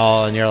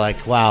 and you're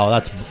like, wow,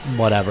 that's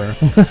whatever.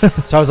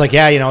 So I was like,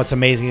 yeah, it's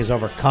amazing he's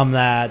overcome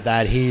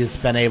that he's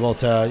been able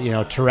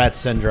to, Tourette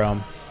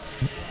syndrome.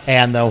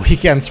 And the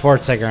weekend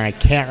sports anchor, I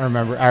can't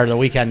remember, or the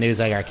weekend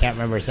news anchor, I can't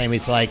remember his name.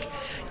 He's like,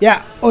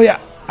 yeah, oh yeah,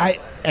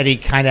 and he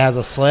kind of has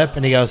a slip,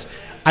 and he goes,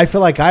 I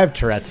feel like I have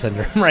Tourette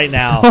syndrome right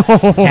now.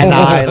 And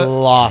I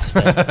lost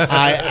it.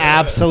 I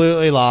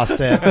absolutely lost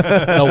it.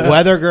 The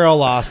weather girl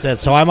lost it.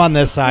 So I'm on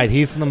this side.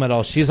 He's in the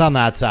middle. She's on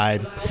that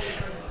side.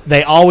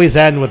 They always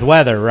end with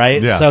weather,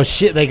 right? Yeah. So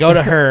they go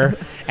to her,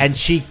 and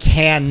she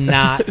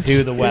cannot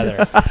do the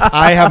weather.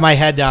 I have my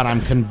head down.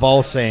 I'm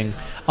convulsing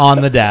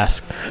on the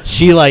desk.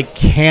 She,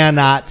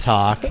 cannot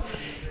talk.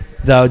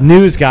 The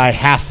news guy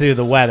has to do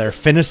the weather,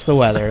 finish the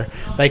weather.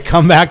 They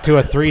come back to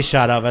a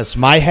 3-shot of us.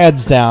 My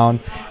head's down,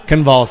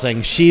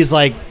 convulsing. She's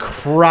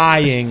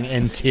crying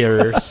in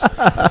tears.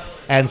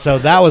 And so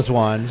that was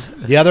one.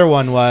 The other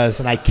one was,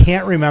 and I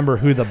can't remember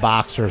who the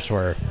boxers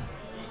were,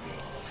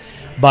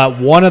 but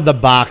one of the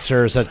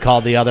boxers had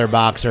called the other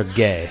boxer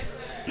gay.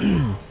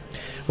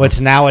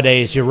 Which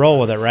nowadays you roll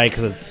with it, right?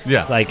 Because it's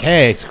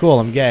hey, it's cool,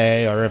 I'm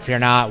gay, or if you're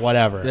not,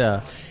 whatever.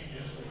 Yeah.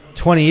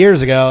 20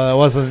 years ago, it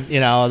wasn't,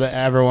 that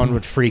everyone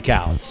would freak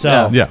out.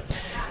 So Yeah.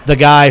 the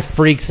guy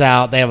freaks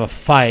out. They have a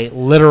fight,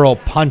 literal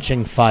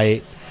punching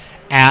fight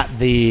at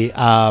the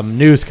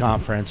news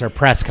conference or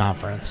press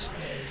conference.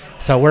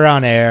 So we're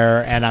on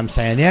air, and I'm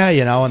saying,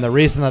 and the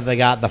reason that they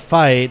got the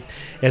fight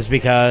is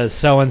because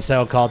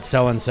so-and-so called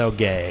so-and-so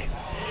gay.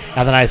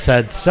 And then I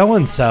said,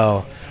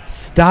 so-and-so,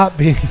 stop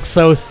being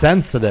so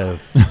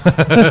sensitive.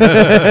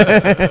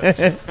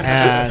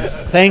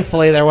 And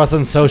thankfully there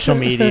wasn't social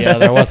media,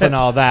 there wasn't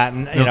all that,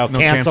 and no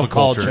cancel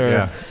culture.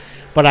 Yeah.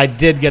 But I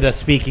did get a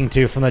speaking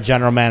to from the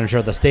general manager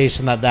of the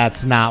station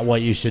that's not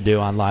what you should do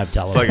on live It's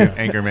television. like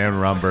an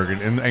Anchorman, Ron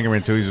Burgundy. In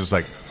Anchorman 2, he's just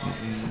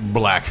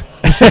black.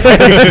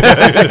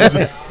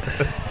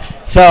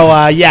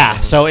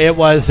 So it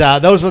was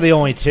those were the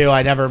only two.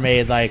 I never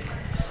made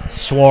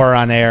swore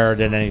on air or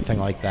did anything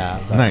like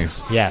that. But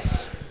Nice.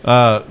 Yes.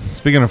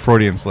 Speaking of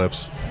Freudian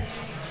slips,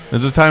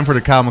 is it time for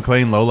the Kyle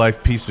McLean Low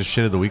Life Piece of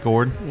Shit of the Week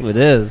award? It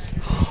is.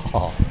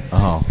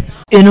 Oh.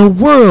 In a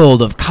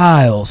world of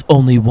Kyles,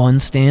 only one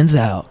stands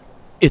out.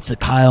 It's the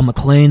Kyle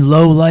McLean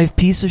Low Life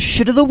Piece of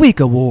Shit of the Week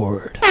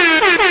award.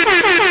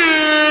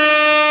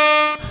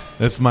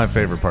 That's my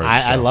favorite part of the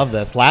show. I love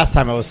this. Last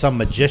time it was some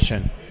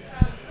magician.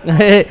 Oh,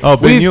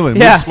 Ben Hewlin.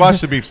 Yeah. We've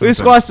squashed the beef since We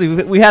squashed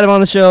the We had him on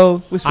the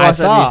show. We squashed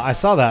that beef. I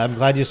saw that. I'm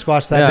glad you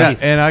squashed that Yeah,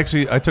 beef. and I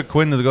took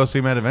Quinn to go see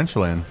him at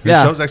Adventureland. His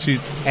Yeah. show's actually,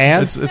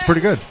 And? it's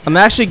pretty good. I'm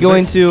actually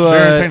going to,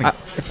 Very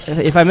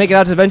entertaining. if I make it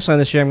out to Adventureland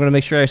this year, I'm going to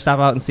make sure I stop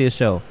out and see his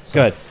show. So.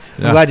 Good.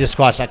 Yeah. I'm glad you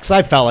squashed that because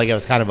I felt like it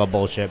was kind of a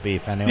bullshit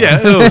beef anyway. Yeah,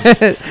 it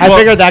was. I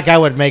figured that guy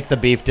would make the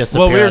beef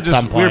disappear Well, at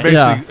some point.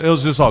 basically, it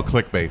was just all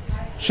clickbait.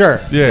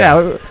 Sure.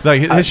 Yeah.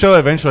 His show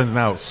at Adventureland's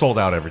now sold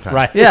out every time.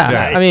 Right.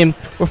 Yeah, I mean,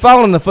 we're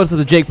following the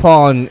footsteps of Jake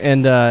Paul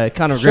and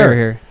Conor McGregor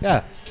here.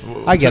 Yeah,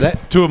 I get it.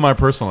 Two of my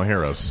personal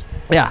heroes.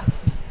 Yeah.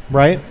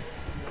 Right?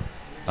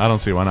 I don't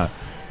see why not.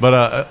 But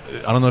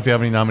I don't know if you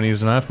have any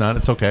nominees or not. If not,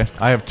 it's okay.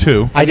 I have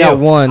two. I got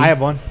one. I have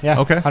one.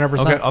 Yeah. Okay. 100%.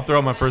 Okay, I'll throw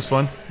out my first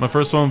one. My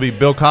first one will be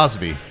Bill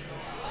Cosby.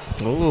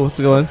 Ooh, what's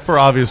going? For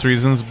obvious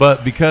reasons,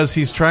 but because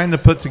he's trying to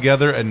put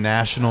together a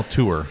national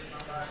tour.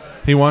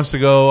 He wants to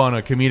go on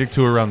a comedic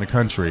tour around the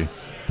country,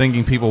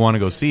 thinking people want to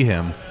go see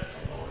him.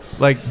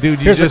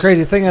 Dude, Here's the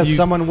crazy thing is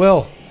someone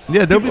will.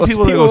 Yeah, there'll be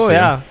people that go see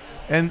yeah.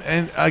 him.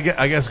 And I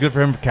guess good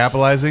for him for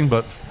capitalizing,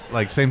 but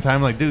same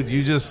time, dude,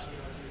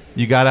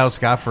 you got out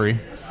scot-free.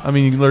 I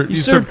mean, you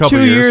served a couple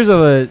 2 years of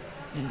a...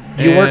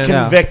 You were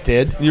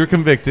convicted. You were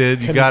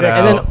convicted. You got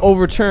out. And then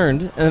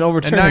overturned. And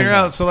now you're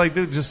out. So,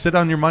 dude, just sit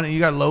on your money. You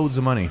got loads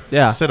of money.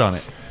 Yeah. Just sit on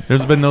it.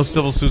 There's been no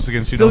civil suits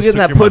against you. Still Don't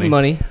getting stick that your pudding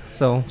money.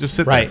 So just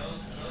sit right. there.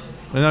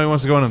 And now he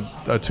wants to go on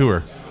a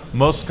tour.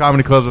 Most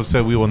comedy clubs have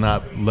said we will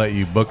not let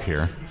you book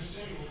here.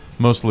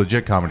 Most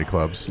legit comedy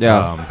clubs.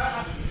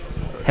 Yeah.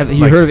 Have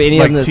you heard of any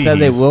of them that said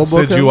they will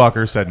book Sid him?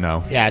 Walker said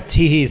no. Yeah,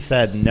 Teehee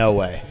said no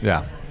way.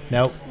 Yeah.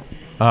 Nope.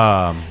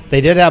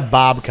 They did have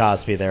Bob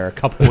Cosby there a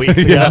couple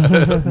weeks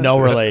ago. No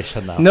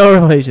relation, though. No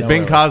relation.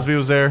 Bing Cosby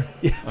was there.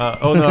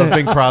 Oh, no, it was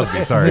Bing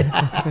Crosby. Sorry.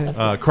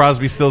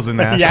 Crosby, Stills, and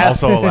Nash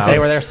also allowed. They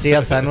were there.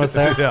 CSN was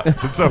there. Yeah.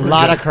 A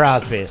lot of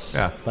Crosbys.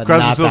 Yeah. But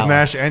Crosby, not Stills, that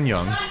Nash, and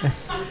Young.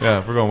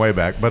 Yeah, we're going way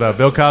back. But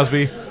Bill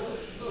Cosby,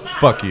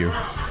 fuck you.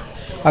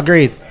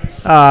 Agreed.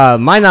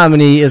 My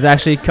nominee is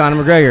actually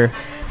Conor McGregor.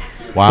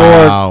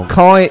 Wow. For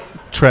calling...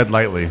 Tread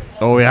lightly.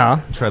 Oh,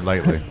 yeah. Tread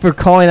lightly. For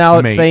calling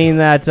out, Mate. saying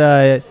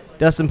that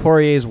Dustin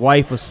Poirier's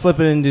wife was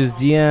slipping into his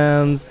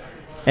DMs.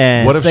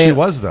 And What if she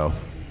was, though?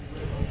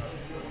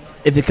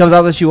 If it comes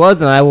out that she was,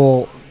 then I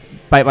will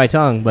bite my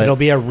tongue. But it'll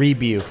be a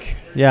rebuke.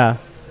 Yeah.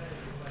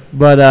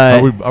 But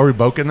Are we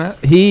boking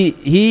that?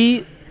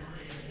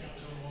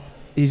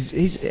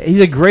 He's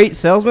a great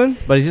salesman,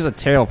 but he's just a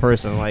terrible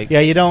person. Like, yeah,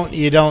 you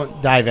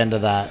don't dive into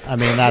that. I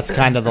mean, that's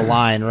kind of the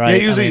line,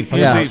 right? Yeah, usually,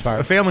 I mean,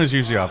 a family's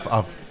usually off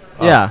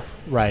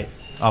right,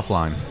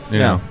 offline. You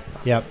know.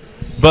 Yep.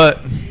 But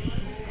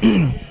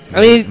I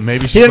mean,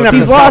 maybe he didn't have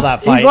to sell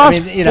that fight. He's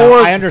lost I mean,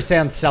 I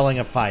understand selling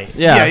a fight.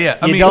 Yeah.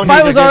 I mean, don't the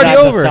fight was already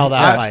over. To sell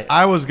that fight.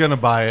 I was gonna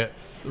buy it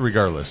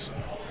regardless.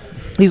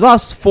 He's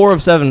lost 4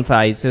 of 7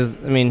 fights. He's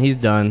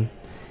done.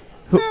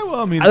 Yeah,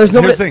 well, I mean, there's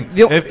nobody. here's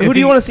the thing. Who do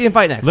you want to see him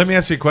fight next? Let me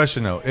ask you a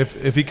question though.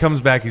 If he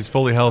comes back, he's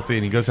fully healthy,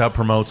 and he goes out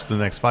promotes the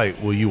next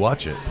fight, will you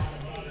watch it?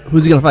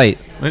 Who's he gonna fight?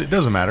 It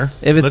doesn't matter.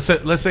 If it's,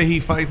 let's say he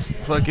fights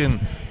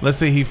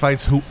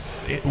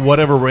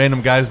whatever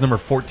random guy's number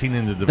 14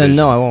 in the division. Then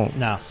no, I won't.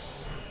 No,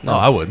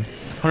 I would.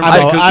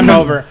 I'm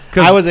over.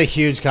 I was a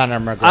huge Conor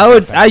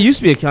McGregor fan. I used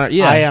to be a Conor.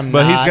 Yeah, I am.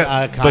 But he's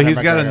got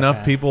McGregor enough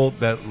fan. people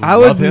that I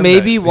love would him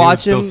maybe that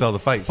watch he would him still sell the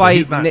fight.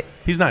 fight So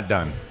he's not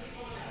done.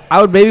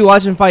 I would maybe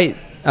watch him fight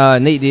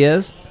Nate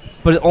Diaz,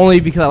 but only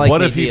because I like.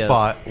 What Nate if he Diaz.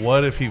 fought?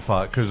 What if he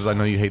fought? Because I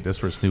know you hate this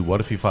person too.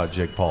 What if he fought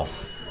Jake Paul?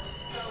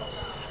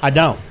 I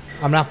don't.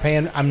 I'm not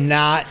paying. I'm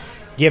not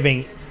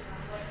giving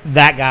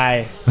that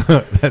guy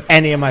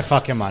any of my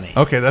fucking money.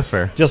 Okay, that's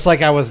fair. Just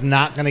like I was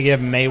not going to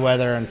give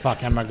Mayweather and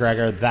fucking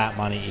McGregor that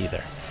money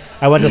either.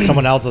 I went to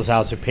someone else's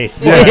house who paid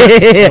for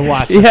it and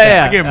watched it.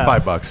 I gave him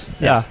 $5.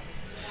 Yeah.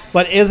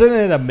 But isn't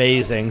it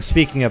amazing,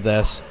 speaking of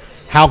this,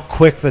 how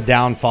quick the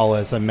downfall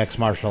is in mixed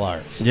martial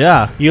arts?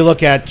 Yeah. You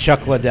look at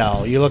Chuck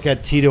Liddell. You look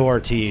at Tito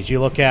Ortiz. You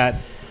look at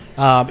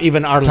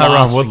even Tyron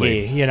Arlovsky.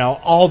 Woodley. You know,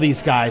 all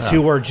these guys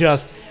who were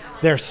just...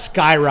 They're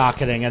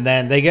skyrocketing, and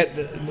then they get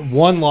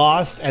one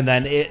lost, and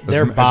then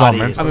their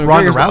bodies. I mean,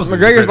 Ronda Rousey.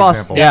 McGregor's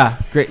lost. Yeah,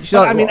 great.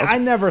 But, I mean, I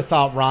never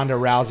thought Ronda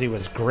Rousey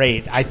was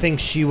great. I think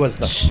she was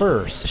the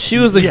first. She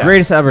was the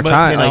greatest ever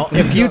time. You know,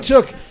 if you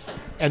took,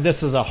 and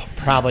this is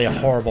probably a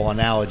horrible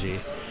analogy,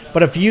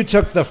 but if you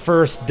took the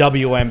first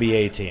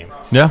WNBA team,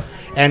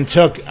 and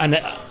took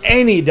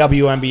any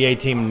WNBA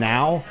team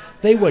now,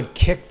 they would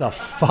kick the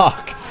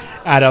fuck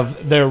out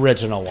of the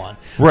original one.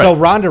 Right. So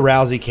Ronda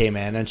Rousey came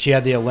in, and she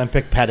had the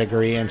Olympic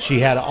pedigree, and she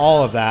had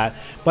all of that,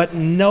 but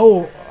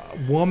no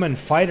woman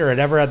fighter had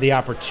ever had the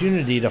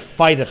opportunity to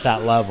fight at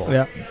that level.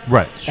 Yeah,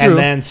 right. And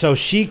then so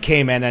she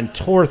came in and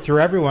tore through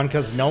everyone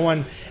because no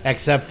one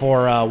except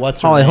for what's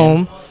her Holly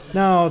name? Holm?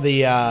 No,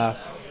 the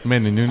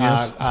Amanda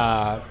Nunes,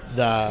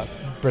 the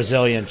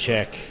Brazilian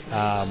chick.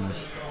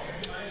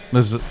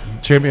 Is it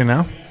champion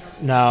now?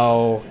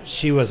 No,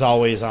 she was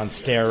always on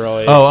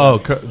steroids.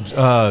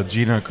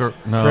 Gina.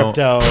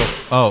 Crypto.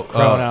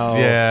 Chrono.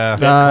 Yeah.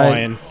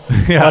 Bitcoin.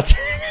 Yeah.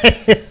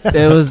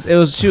 It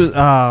was she was.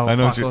 I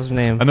know what was her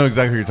name? I know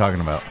exactly who you're talking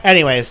about.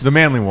 Anyways, the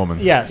manly woman.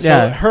 Yeah.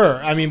 So her.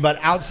 I mean, but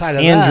outside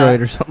of Android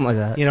that, or something like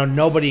that. You know,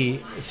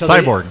 nobody. So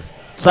Cyborg.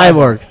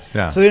 Cyborg.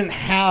 Yeah. So they didn't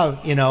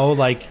have, you know,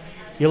 like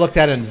you looked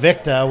at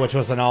Invicta, which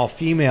was an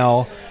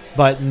all-female,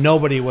 but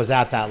nobody was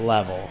at that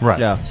level. Right.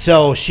 Yeah.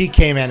 So she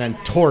came in and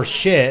tore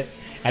shit.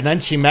 And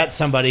then she met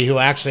somebody who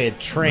actually had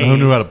trained. Who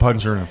knew how to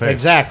punch her in the face.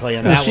 Exactly.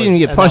 And she didn't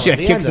get punched, she got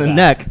kicked in the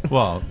neck.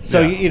 Well,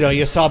 so, yeah. you know,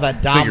 you saw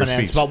that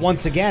dominance. But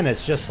once again,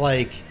 it's just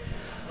like,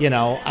 you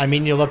know, I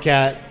mean, you look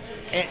at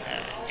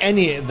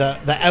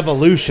the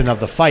evolution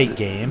of the fight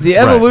game. The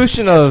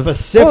evolution of...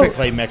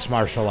 Specifically mixed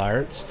martial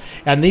arts.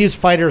 And these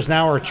fighters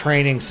now are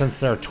training since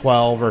they're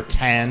 12 or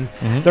 10.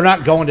 Mm-hmm. They're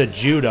not going to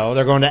judo.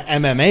 They're going to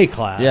MMA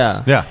class.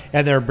 Yeah.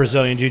 And they're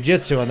Brazilian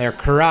Jiu-Jitsu and they're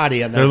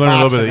karate and they're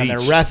learning boxing a little bit of and each.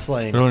 they're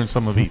wrestling. They're learning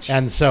some of each.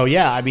 And so,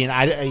 yeah, I mean,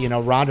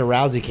 Ronda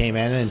Rousey came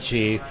in and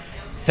she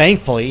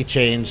thankfully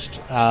changed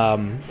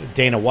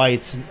Dana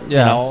White's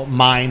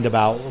mind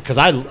about...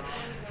 Because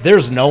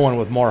there's no one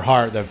with more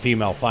heart than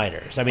female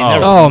fighters. I mean,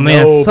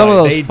 man, some of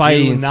those they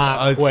fights. do not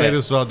I'd quit. say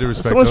this with all due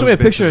respect. Someone showed me a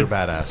picture. Are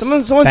badass.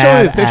 Someone showed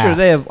me a picture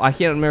today of, I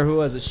can't remember who it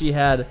was, but she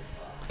had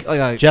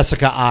like a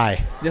Jessica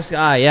Eye. Jessica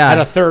Eye, yeah. Had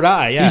a third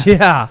eye,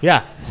 yeah.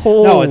 Yeah.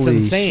 No, it's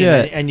insane.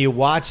 Shit. And you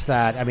watch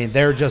that. I mean,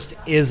 there just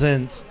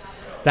isn't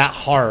that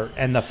heart,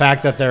 and the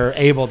fact that they're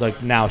able to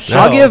now show.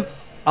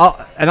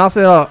 I'll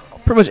say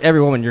pretty much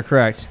every woman. You're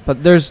correct,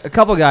 but there's a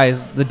couple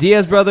guys, the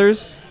Diaz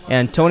brothers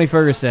and Tony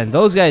Ferguson.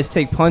 Those guys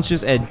take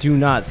punches and do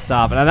not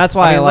stop, and that's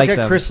why I like them.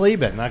 Look at Chris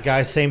Lieben. That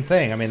guy, same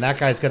thing. I mean, that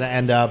guy's going to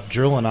end up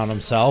drooling on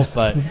himself,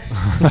 but you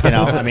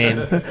know, I mean,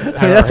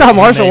 that's how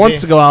Marshall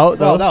wants to go out.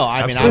 Though. Well, no,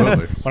 I mean,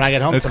 when I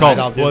get home tonight,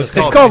 I'll do this.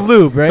 It's called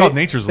lube, right? It's called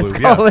nature's lube.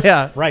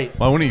 Yeah, right.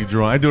 Well, when are you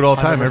drooling? I do it all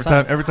the time.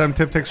 Every time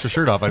Tiff takes her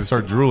shirt off, I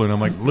start drooling. I'm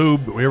like,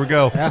 lube. Here we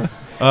go. Yeah.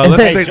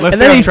 Let's stay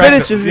on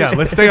track.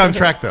 Let's stay on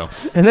track though.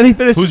 And then he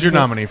finishes. Who's your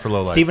nominee for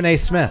Low Life? Stephen A.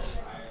 Smith.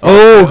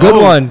 Oh, good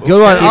one.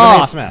 Stephen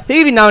A. Smith. He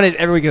can be nominated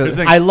every week.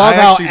 I love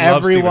how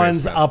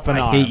everyone's up in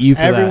arms. I hate you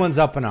for Everyone's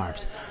up in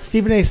arms.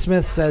 Stephen A.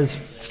 Smith says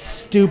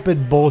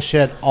stupid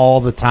bullshit all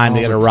the time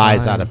to get a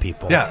rise out of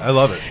people. Yeah, I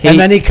love it. And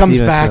then he comes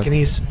back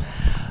and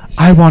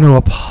I want to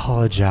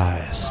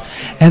apologize.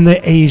 And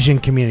the Asian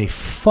community,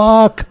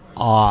 fuck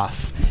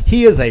off.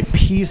 He is a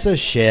piece of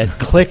shit,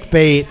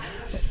 clickbait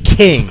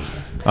king.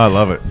 I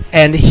love it.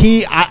 And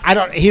he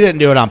didn't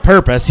do it on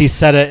purpose. He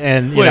said it,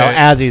 and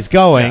as he's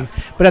going.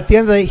 Yeah. But at the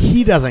end of the day,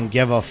 he doesn't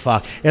give a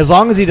fuck. As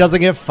long as he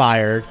doesn't get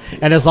fired,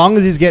 and as long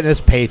as he's getting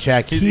his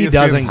paycheck, he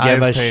doesn't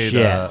give a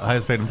shit.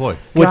 Highest paid employee.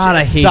 Which God,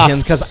 I hate sucks him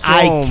because so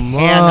I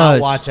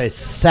cannot watch a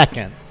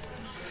second.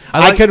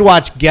 I could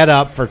watch Get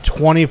Up for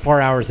 24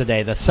 hours a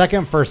day. The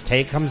second First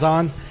Take comes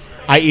on,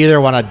 I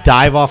either want to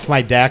dive off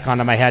my deck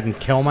onto my head and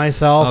kill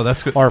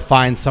myself, or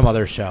find some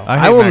other show.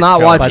 I will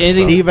not watch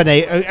anything. Stephen A.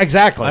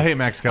 Exactly. I hate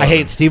Max Kellerman. I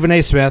hate Stephen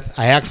A. Smith.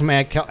 I hate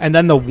Matt and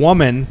then the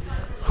woman,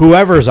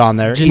 whoever's on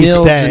there Janelle,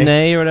 each day.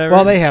 Janae or whatever.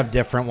 Well, they have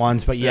different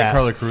ones, but yes.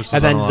 Carly Cruz.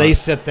 And then they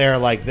sit there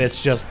like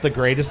it's just the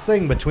greatest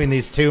thing between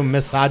these two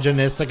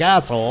misogynistic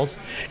assholes.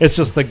 It's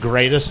just the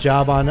greatest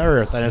job on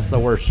earth, and it's the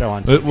worst show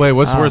on TV. Wait,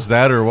 what's worse,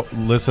 that or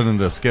listening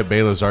to Skip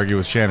Bayless argue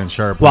with Shannon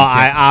Sharp? Well,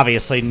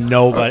 obviously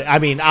nobody. I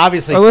mean,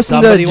 obviously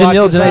listen to somebody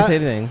Janelle watches Janae that. say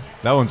anything.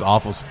 That one's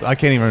awful. I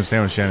can't even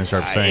understand what Shannon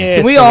Sharp's saying.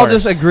 Can we all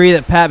just agree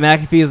that Pat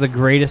McAfee is the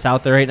greatest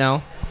out there right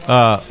now?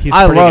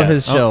 I love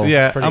his show.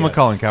 I'm a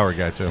Colin Cowherd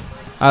guy too.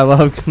 I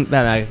love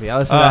Matt McAfee. I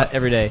listen to that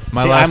every day.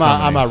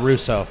 I'm a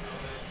Russo.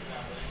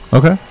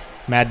 Okay.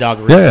 Mad Dog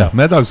Russo. Yeah,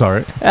 Mad Dog's all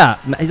right. Yeah,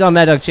 he's on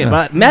Mad Dog Channel.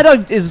 But Mad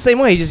Dog is the same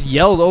way. He just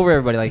yells over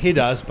everybody. Like he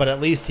does, but at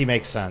least he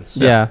makes sense.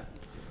 Yeah.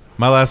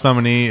 My last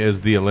nominee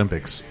is the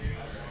Olympics.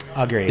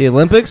 Agreed. The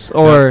Olympics,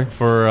 or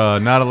for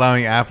not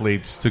allowing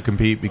athletes to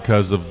compete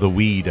because of the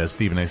weed, as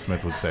Stephen A.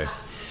 Smith would say.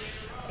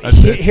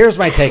 Here's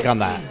my take on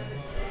that.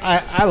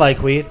 I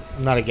like weed.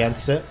 I'm not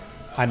against it.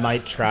 I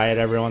might try it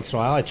every once in a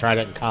while. I tried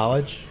it in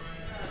college.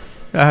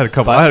 I had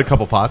a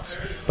couple pots.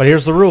 But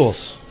here's the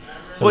rules.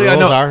 The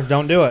rules are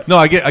don't do it. No,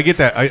 I get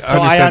that. I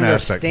understand that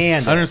aspect.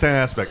 I understand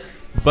that aspect.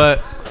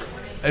 But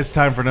it's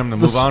time for them to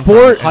move on.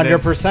 Sport,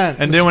 100%.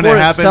 And then when it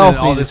happens and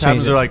all this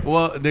happens, they're like,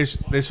 well, they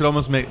should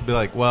almost be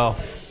like, well,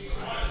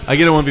 I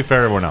get it wouldn't be fair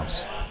to everyone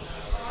else.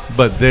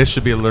 But this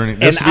should be a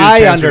learning. And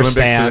I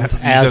understand,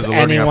 as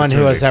anyone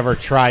who has ever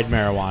tried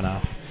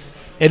marijuana,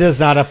 it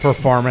is not a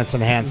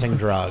performance-enhancing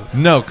drug.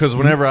 No, because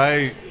whenever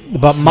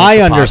But my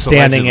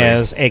understanding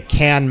is it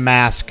can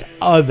mask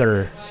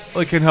other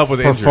it can help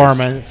with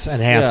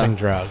performance-enhancing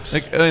drugs.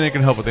 And it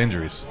can help with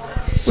injuries.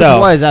 So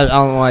why is that? I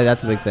don't know why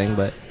that's a big thing.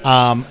 But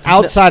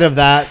outside of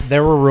that,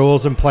 there were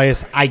rules in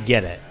place. I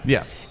get it.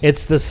 Yeah.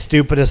 It's the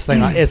stupidest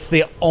thing. It's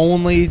the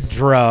only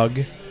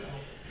drug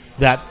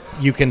that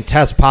you can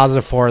test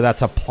positive for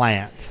that's a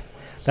plant.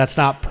 That's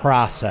not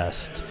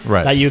processed.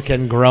 Right. That you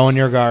can grow in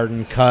your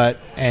garden, cut,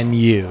 and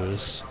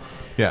use.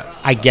 Yeah.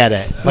 I get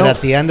it. But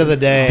at the end of the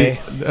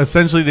day...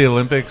 essentially, the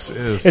Olympics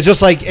is... It's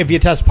just like if you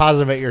test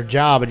positive at your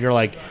job and you're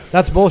like,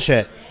 that's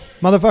bullshit.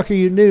 Motherfucker,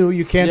 you knew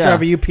you can't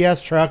drive a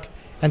UPS truck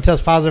and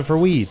test positive for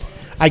weed.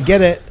 I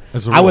get it.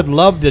 I would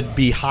love to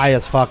be high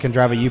as fuck and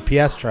drive a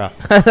UPS truck.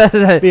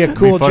 Be a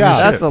cool job.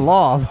 That's the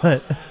law,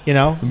 but... You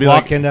know, be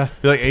like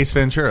Ace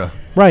Ventura.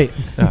 Right.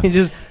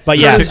 Yeah. But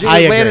yes, I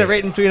agree. Landed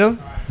right in between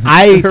them.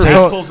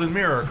 Assholes in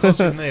mirror are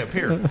closer than they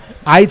appear.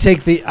 I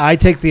take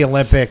the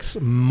Olympics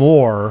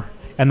more,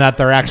 and that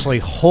they're actually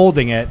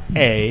holding it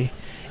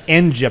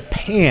in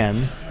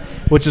Japan,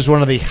 which is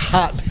one of the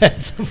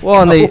hotbeds of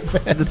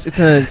COVID. It's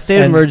a state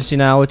of emergency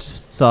now, which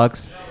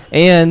sucks.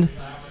 And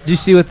do you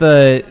see what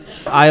the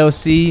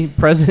IOC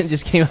president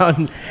just came out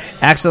and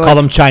accidentally called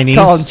them Chinese?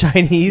 Called them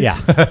Chinese. Yeah.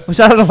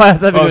 Which I don't know why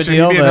that's a big should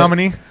deal. He be a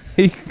nominee?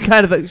 He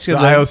kind of should. The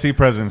IOC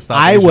president.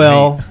 I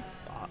will.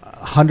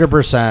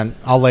 100%.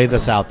 I'll lay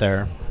this out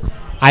there.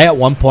 I, at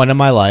one point in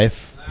my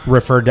life,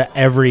 referred to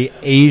every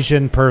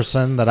Asian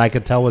person that I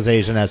could tell was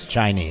Asian as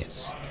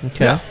Chinese.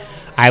 Okay. Yeah.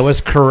 I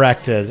was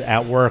corrected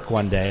at work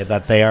one day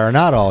that they are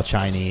not all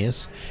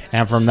Chinese,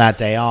 and from that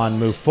day on,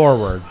 move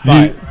forward.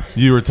 But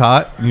you were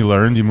taught, and you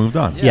learned, you moved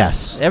on.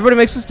 Yes. Everybody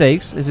makes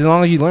mistakes, as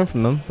long as you learn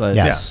from them. But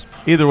yes.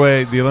 Yeah. Either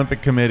way, the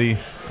Olympic Committee...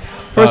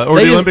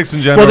 or the Olympics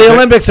in general. Well, the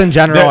Olympics in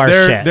general are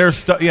shit.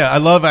 I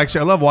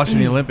love watching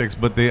the Olympics,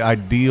 but the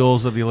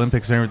ideals of the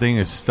Olympics and everything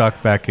is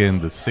stuck back in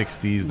the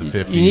 60s, the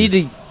 50s. You need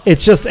to.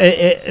 It's just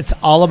it's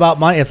all about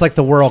money. It's like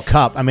the World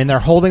Cup. I mean, they're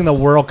holding the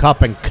World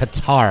Cup in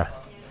Qatar,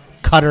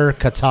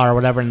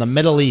 whatever, in the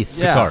Middle East.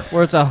 Yeah, Qatar.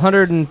 where it's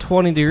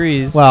 120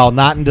 degrees. Well,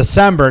 not in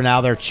December. Now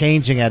they're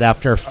changing it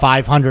after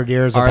 500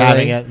 years of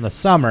having it in the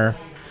summer.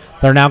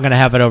 They're now going to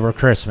have it over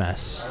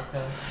Christmas.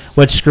 Okay.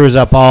 Which screws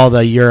up all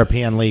the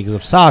European leagues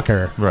of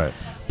soccer. Right.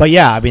 But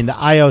yeah, I mean, the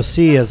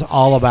IOC is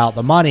all about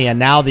the money, and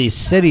now these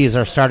cities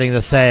are starting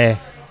to say,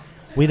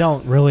 we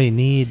don't really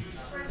need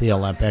the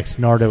Olympics,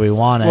 nor do we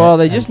want it. Well,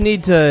 they just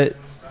need to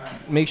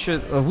make sure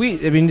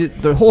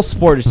the whole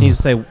sport just needs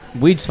to say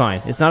weed's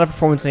fine. It's not a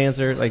performance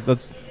enhancer. Like,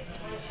 let's,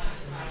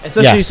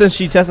 especially since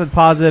she tested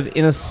positive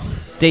in a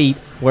state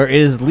where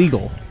it is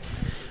legal.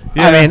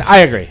 Yeah. I mean, I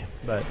agree.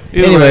 But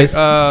anyways,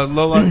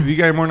 Lola, you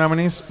got any more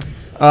nominees?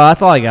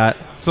 That's all I got.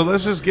 So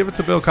let's just give it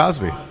to Bill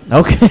Cosby.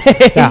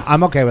 Okay. Yeah,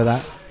 I'm okay with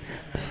that.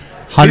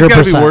 100%.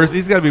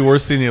 He's got to be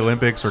worse than the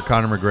Olympics or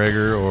Conor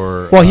McGregor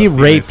or. Well, he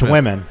raped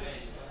women.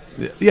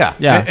 Yeah.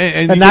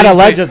 And not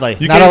allegedly.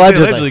 You can't say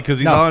allegedly because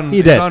he's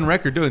on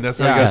record doing. That's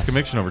how he got his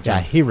conviction over time.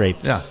 Yeah, he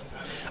raped. Yeah.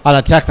 on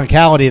a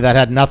technicality that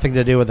had nothing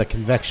to do with the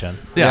conviction.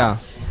 Yeah.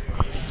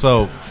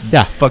 So,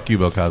 yeah, fuck you,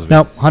 Bill Cosby.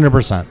 No,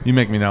 100%. You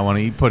make me not want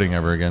to eat pudding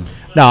ever again.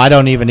 No, I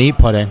don't even eat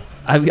pudding.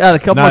 I've got a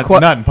couple not, of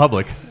questions. Not in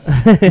public.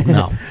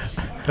 No.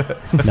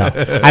 No.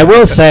 I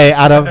will say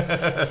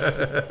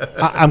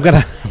I'm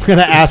gonna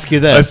ask you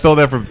this. I stole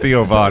that from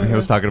Theo Vaughn. He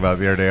was talking about it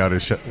the other day on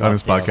his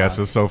podcast.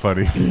 It was so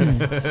funny.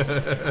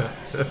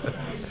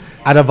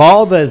 Out of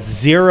all the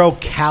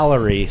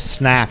 0-calorie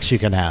snacks you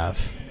can have,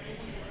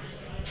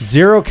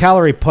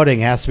 0-calorie pudding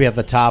has to be at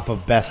the top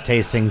of best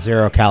tasting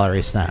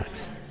 0-calorie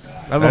snacks.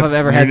 I don't know if I've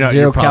ever had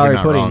 0-calorie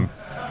pudding.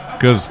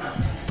 Because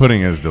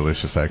pudding is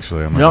delicious,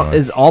 actually.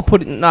 Is all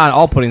pudding? Not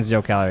all pudding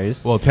 0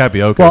 calories. Well,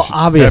 tapioca. Well,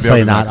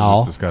 obviously not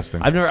all.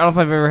 Disgusting. I don't know if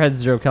I've ever had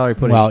 0-calorie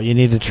pudding. Well, you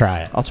need to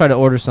try it. I'll try to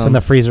order some. It's in the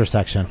freezer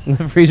section. In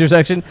the freezer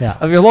section? Yeah.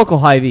 Of your local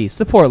Hy-Vee.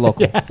 Support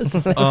local. Yes.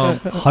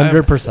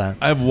 100%.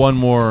 I have one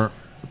more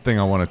thing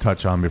I want to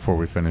touch on before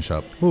we finish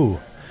up.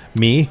 Ooh.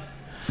 Me?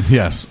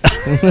 Yes.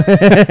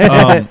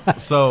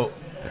 So,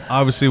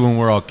 obviously, when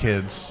we're all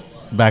kids,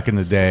 back in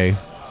the day,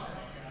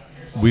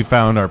 we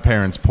found our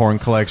parents' porn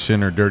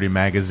collection or dirty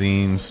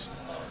magazines,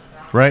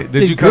 right?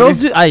 Did girls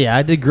do?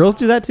 Yeah, did girls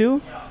do that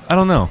too? I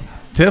don't know.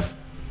 Tiff?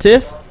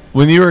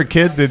 When you were a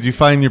kid, did you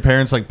find your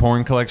parents' like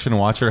porn collection and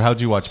watch her?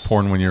 How'd you watch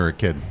porn when you were a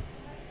kid?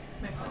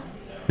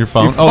 Your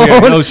phone? Oh yeah.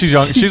 Oh, she's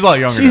young. She's a lot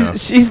younger than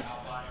us. She's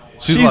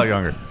a lot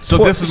younger. So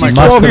this is my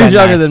 12 years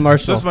younger than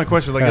Marshall. So this is my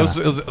question. Like it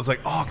was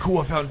like, oh cool,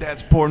 I found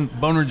Dad's porn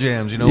boner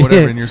jams,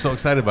 whatever, and you're so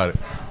excited about it.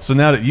 So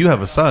now that you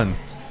have a son,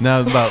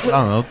 now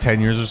about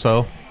 10 years or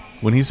so.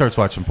 When he starts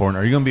watching porn,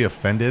 are you going to be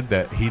offended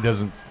that he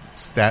doesn't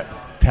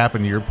tap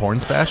into your porn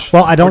stash?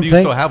 Well, I don't or do you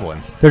think still have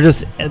one.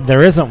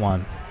 There isn't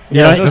one.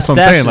 Yeah, that's what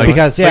I'm saying. Like,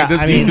 because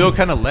do you feel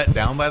kind of let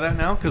down by that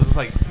now? Because it's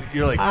like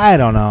you're like I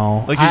don't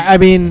know. Like I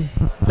mean,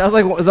 that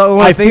was one of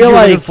the things you were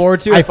looking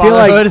forward to. I feel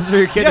like is for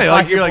your kid. Yeah,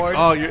 like you're like,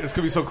 oh, it's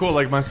gonna be so cool.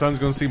 Like my son's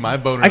gonna see my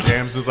boner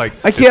jams. Is like,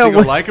 I is he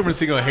gonna like him or is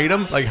he gonna hate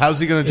him? Like, how's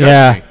he gonna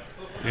judge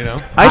me?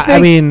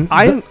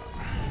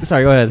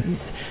 Sorry, go ahead.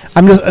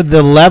 I'm just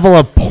the level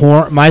of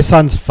porn. My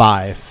son's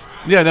 5.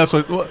 Yeah, that's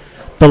what.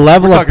 The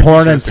level of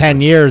porn in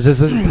 10 years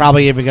isn't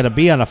probably even going to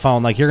be on a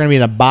phone. Like, you're going to be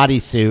in a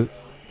bodysuit.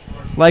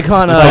 Like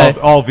on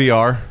all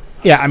VR.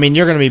 Yeah, I mean,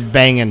 you're going to be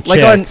banging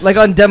chicks. Like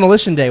on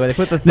Demolition Day, where they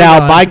put the thing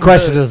Now, on. my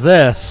question is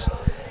this.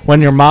 When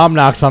your mom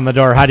knocks on the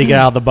door, how do you get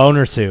out of the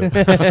boner suit?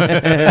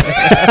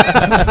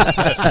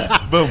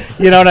 Boom.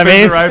 You know what I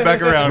mean? Right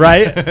back around.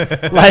 Right?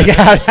 Like,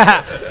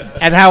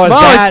 and how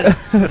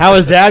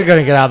is Dad going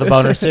to get out of the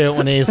boner suit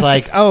when he's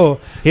like,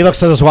 he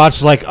looks at his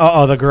watch like,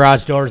 the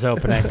garage door's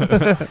opening.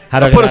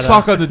 How do I put a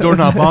sock on the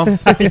doorknob, Mom?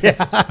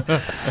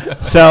 Yeah.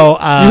 So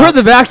you heard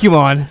the vacuum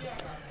on.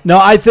 No,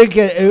 I think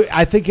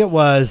it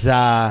was.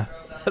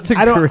 That's a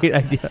great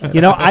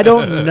idea. I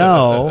don't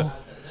know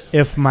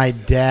if my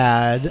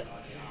dad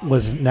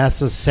was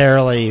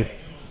necessarily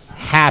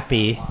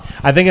happy.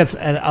 I think it's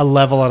a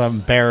level of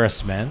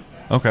embarrassment.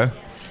 Okay.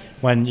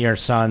 When your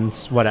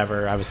son's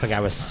whatever, I was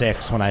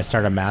 6 when I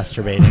started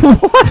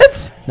masturbating.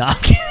 What? No,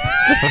 I'm kidding.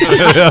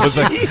 I was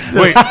like,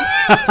 wait,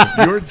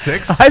 you were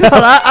 6? I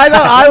thought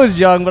I was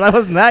young, but I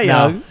wasn't that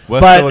young.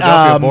 West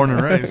Philadelphia, born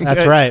and raised.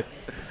 That's right.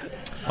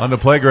 On the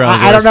playground.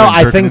 I don't know.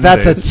 I think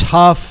that's a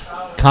tough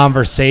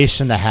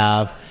conversation to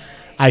have.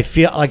 I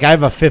feel like I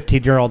have a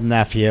 15-year-old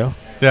nephew.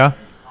 Yeah.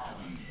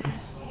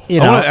 He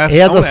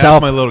has a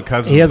cell. My little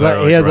cousins. He has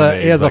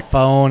a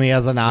phone. He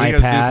has an iPad. What do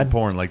you guys do for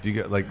porn? Like, do you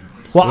get like?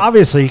 Well,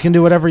 obviously, you can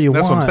do whatever you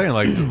want. want. That's what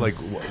I'm saying. Like,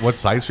 what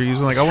sites are you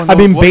using? Like, I want to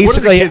know. Basically, what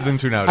are the kids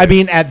into nowadays? I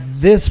mean, at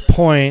this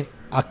point,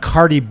 a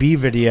Cardi B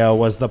video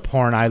was the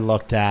porn I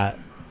looked at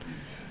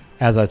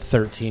as a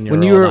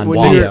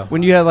 13-year-old.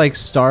 When you had like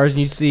stars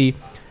and you'd see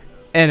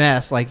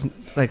NS like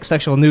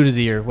sexual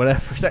nudity or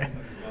whatever,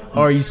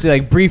 or you see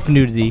like brief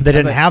nudity. They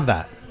didn't have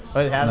that.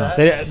 Oh, they had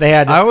that. They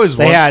had.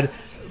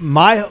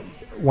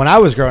 When I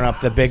was growing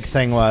up, the big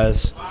thing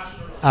was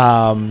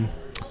Raiders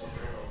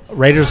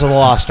of the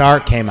Lost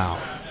Ark came out.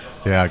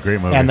 Yeah,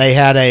 great movie. And they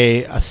had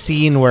a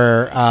scene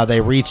where they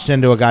reached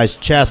into a guy's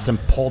chest and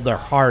pulled their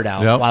heart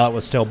out while it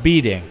was still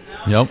beating.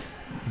 Yep.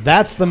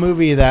 That's the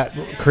movie that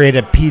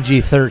created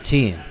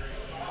PG-13.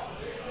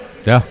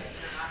 Yeah.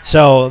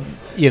 So,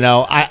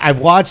 I've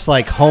watched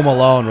like Home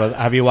Alone.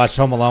 Have you watched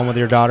Home Alone with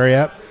your daughter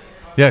yet?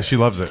 Yeah, she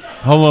loves it.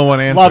 Home Alone 1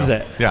 and 2. Loves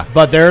it. Yeah.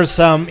 But there's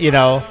some,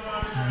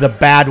 the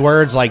bad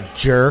words like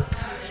jerk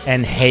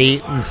and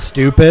hate and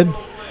stupid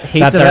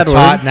that they're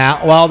taught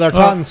now. Well, they're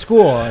taught in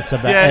school. It's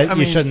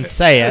you shouldn't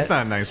say it. It's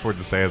not a nice word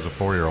to say as a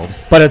 4-year-old.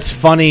 But it's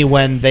funny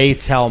when they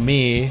tell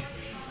me,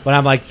 when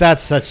I'm like,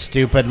 that's such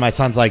stupid. My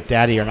son's like,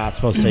 Daddy, you're not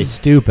supposed to say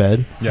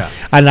stupid. Yeah.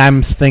 And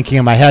I'm thinking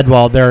in my head,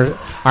 well, there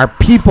are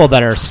people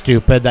that are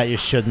stupid that you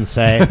shouldn't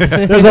say.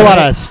 There's a lot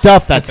of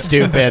stuff that's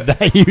stupid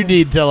that you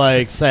need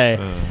to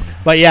say.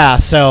 But yeah,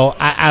 so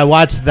I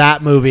watched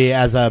that movie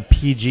as a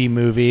PG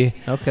movie.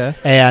 Okay.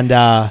 And,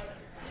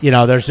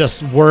 there's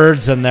just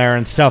words in there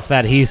and stuff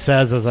that he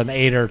says as an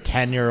 8 or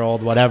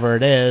 10-year-old, whatever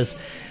it is,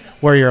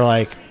 where you're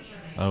like,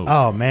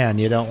 oh man,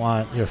 you don't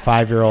want your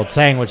 5-year-old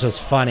saying, which is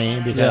funny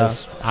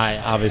because I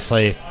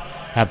obviously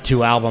have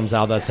 2 albums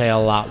out that say a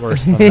lot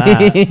worse than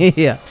that.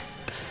 Yeah.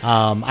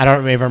 I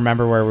don't even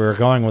remember where we were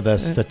going with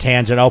this. The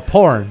tangent. Oh,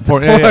 porn.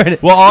 Porn. Yeah.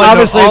 Well, all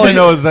I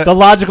know is that the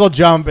logical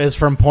jump is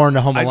from porn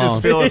to Home Alone. I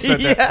just feel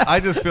upset.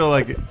 I just feel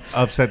like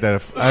upset that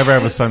if I ever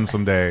have a son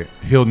someday,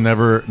 he'll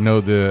never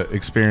know the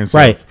experience.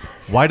 Right. Of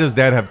why does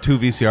Dad have 2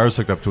 VCRs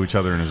hooked up to each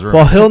other in his room?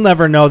 Well, he'll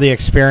never know the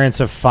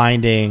experience of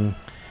finding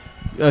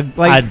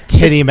a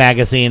titty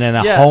magazine in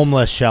a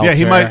homeless shelter. Yeah,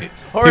 he might.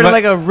 Or in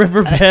like a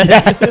riverbed.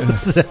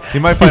 Yes. He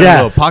might find a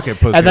little pocket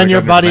pussy. And then like your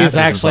under buddies the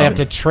actually have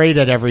to trade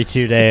it every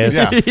 2 days.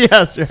 Yeah.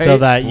 Yes, right. So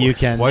that you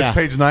can. Why is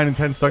page 9 and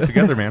 10 stuck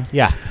together, man?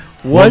 Yeah.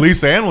 Well,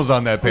 Lisa Ann was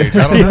on that page.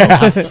 I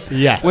don't know.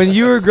 Yeah. When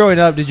you were growing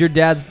up, did your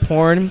dad's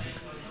porn,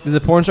 did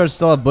the porn stars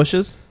still have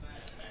bushes?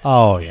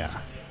 Oh,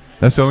 yeah.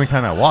 That's the only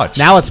kind I watch.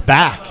 Now it's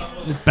back.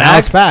 It's Now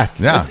it's back.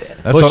 Yeah.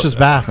 Bush is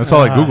back. That's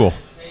all I Google.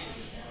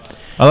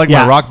 I like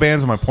my rock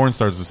bands and my porn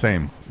stars the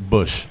same.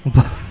 Bush.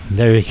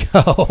 There you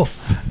go.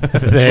 With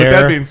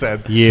that being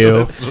said,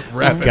 let's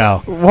wrap it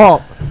up.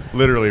 Walt.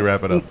 Literally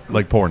wrap it up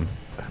like porn.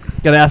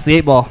 Gotta ask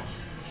the 8-ball.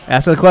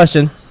 Ask it a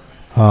question.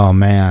 Oh,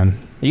 man.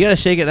 You gotta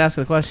shake it and ask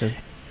it a question.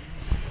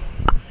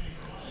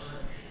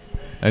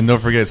 And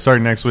don't forget,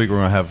 starting next week, we're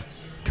going to have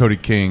Cody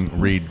King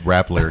read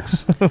rap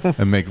lyrics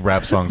and make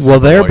rap songs. Will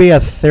there be a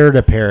third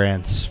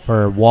appearance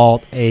for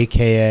Walt,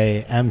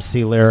 a.k.a.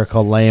 MC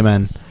Lyrical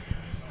Layman,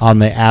 on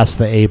the Ask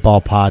the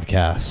 8-Ball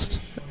podcast?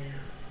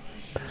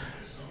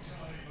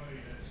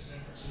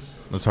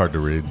 That's hard to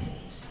read.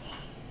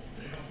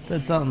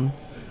 Said something.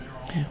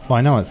 Well,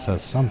 I know it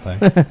says something.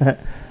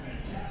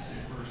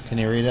 Can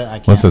you read it? I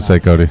can't. What's it say,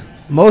 Cody?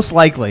 Most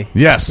likely.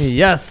 Yes.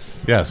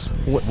 Yes. Yes.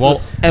 Well,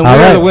 and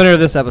we're the winner of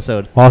this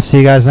episode. Well, I'll see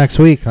you guys next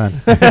week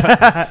then.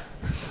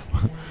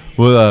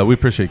 Well, we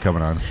appreciate you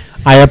coming on.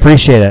 I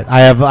appreciate it. I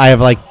have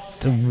like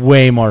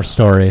way more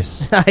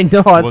stories. I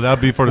know. Well,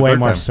 that'll be for the way third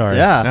more time. stories.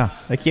 Yeah.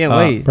 I can't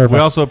wait. We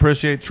also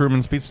appreciate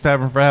Truman's Pizza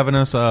Tavern for having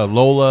us.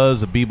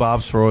 Lola's, the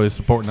Bebops for always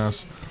supporting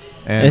us.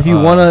 And if you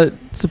want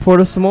to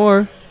support us some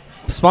more,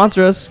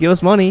 sponsor us, give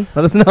us money,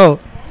 let us know.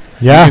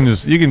 Yeah.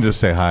 You can just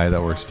say hi.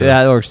 That works too.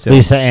 Yeah, that works too.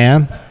 Lisa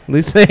Ann.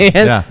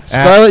 Yeah.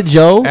 Scarlett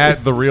Joe.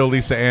 At the real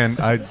Lisa Ann.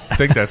 I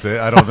think that's it.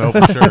 I don't know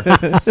for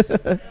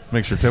sure.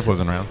 Make sure Tiff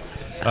wasn't around.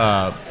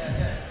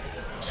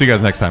 See you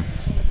guys next time.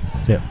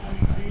 See ya.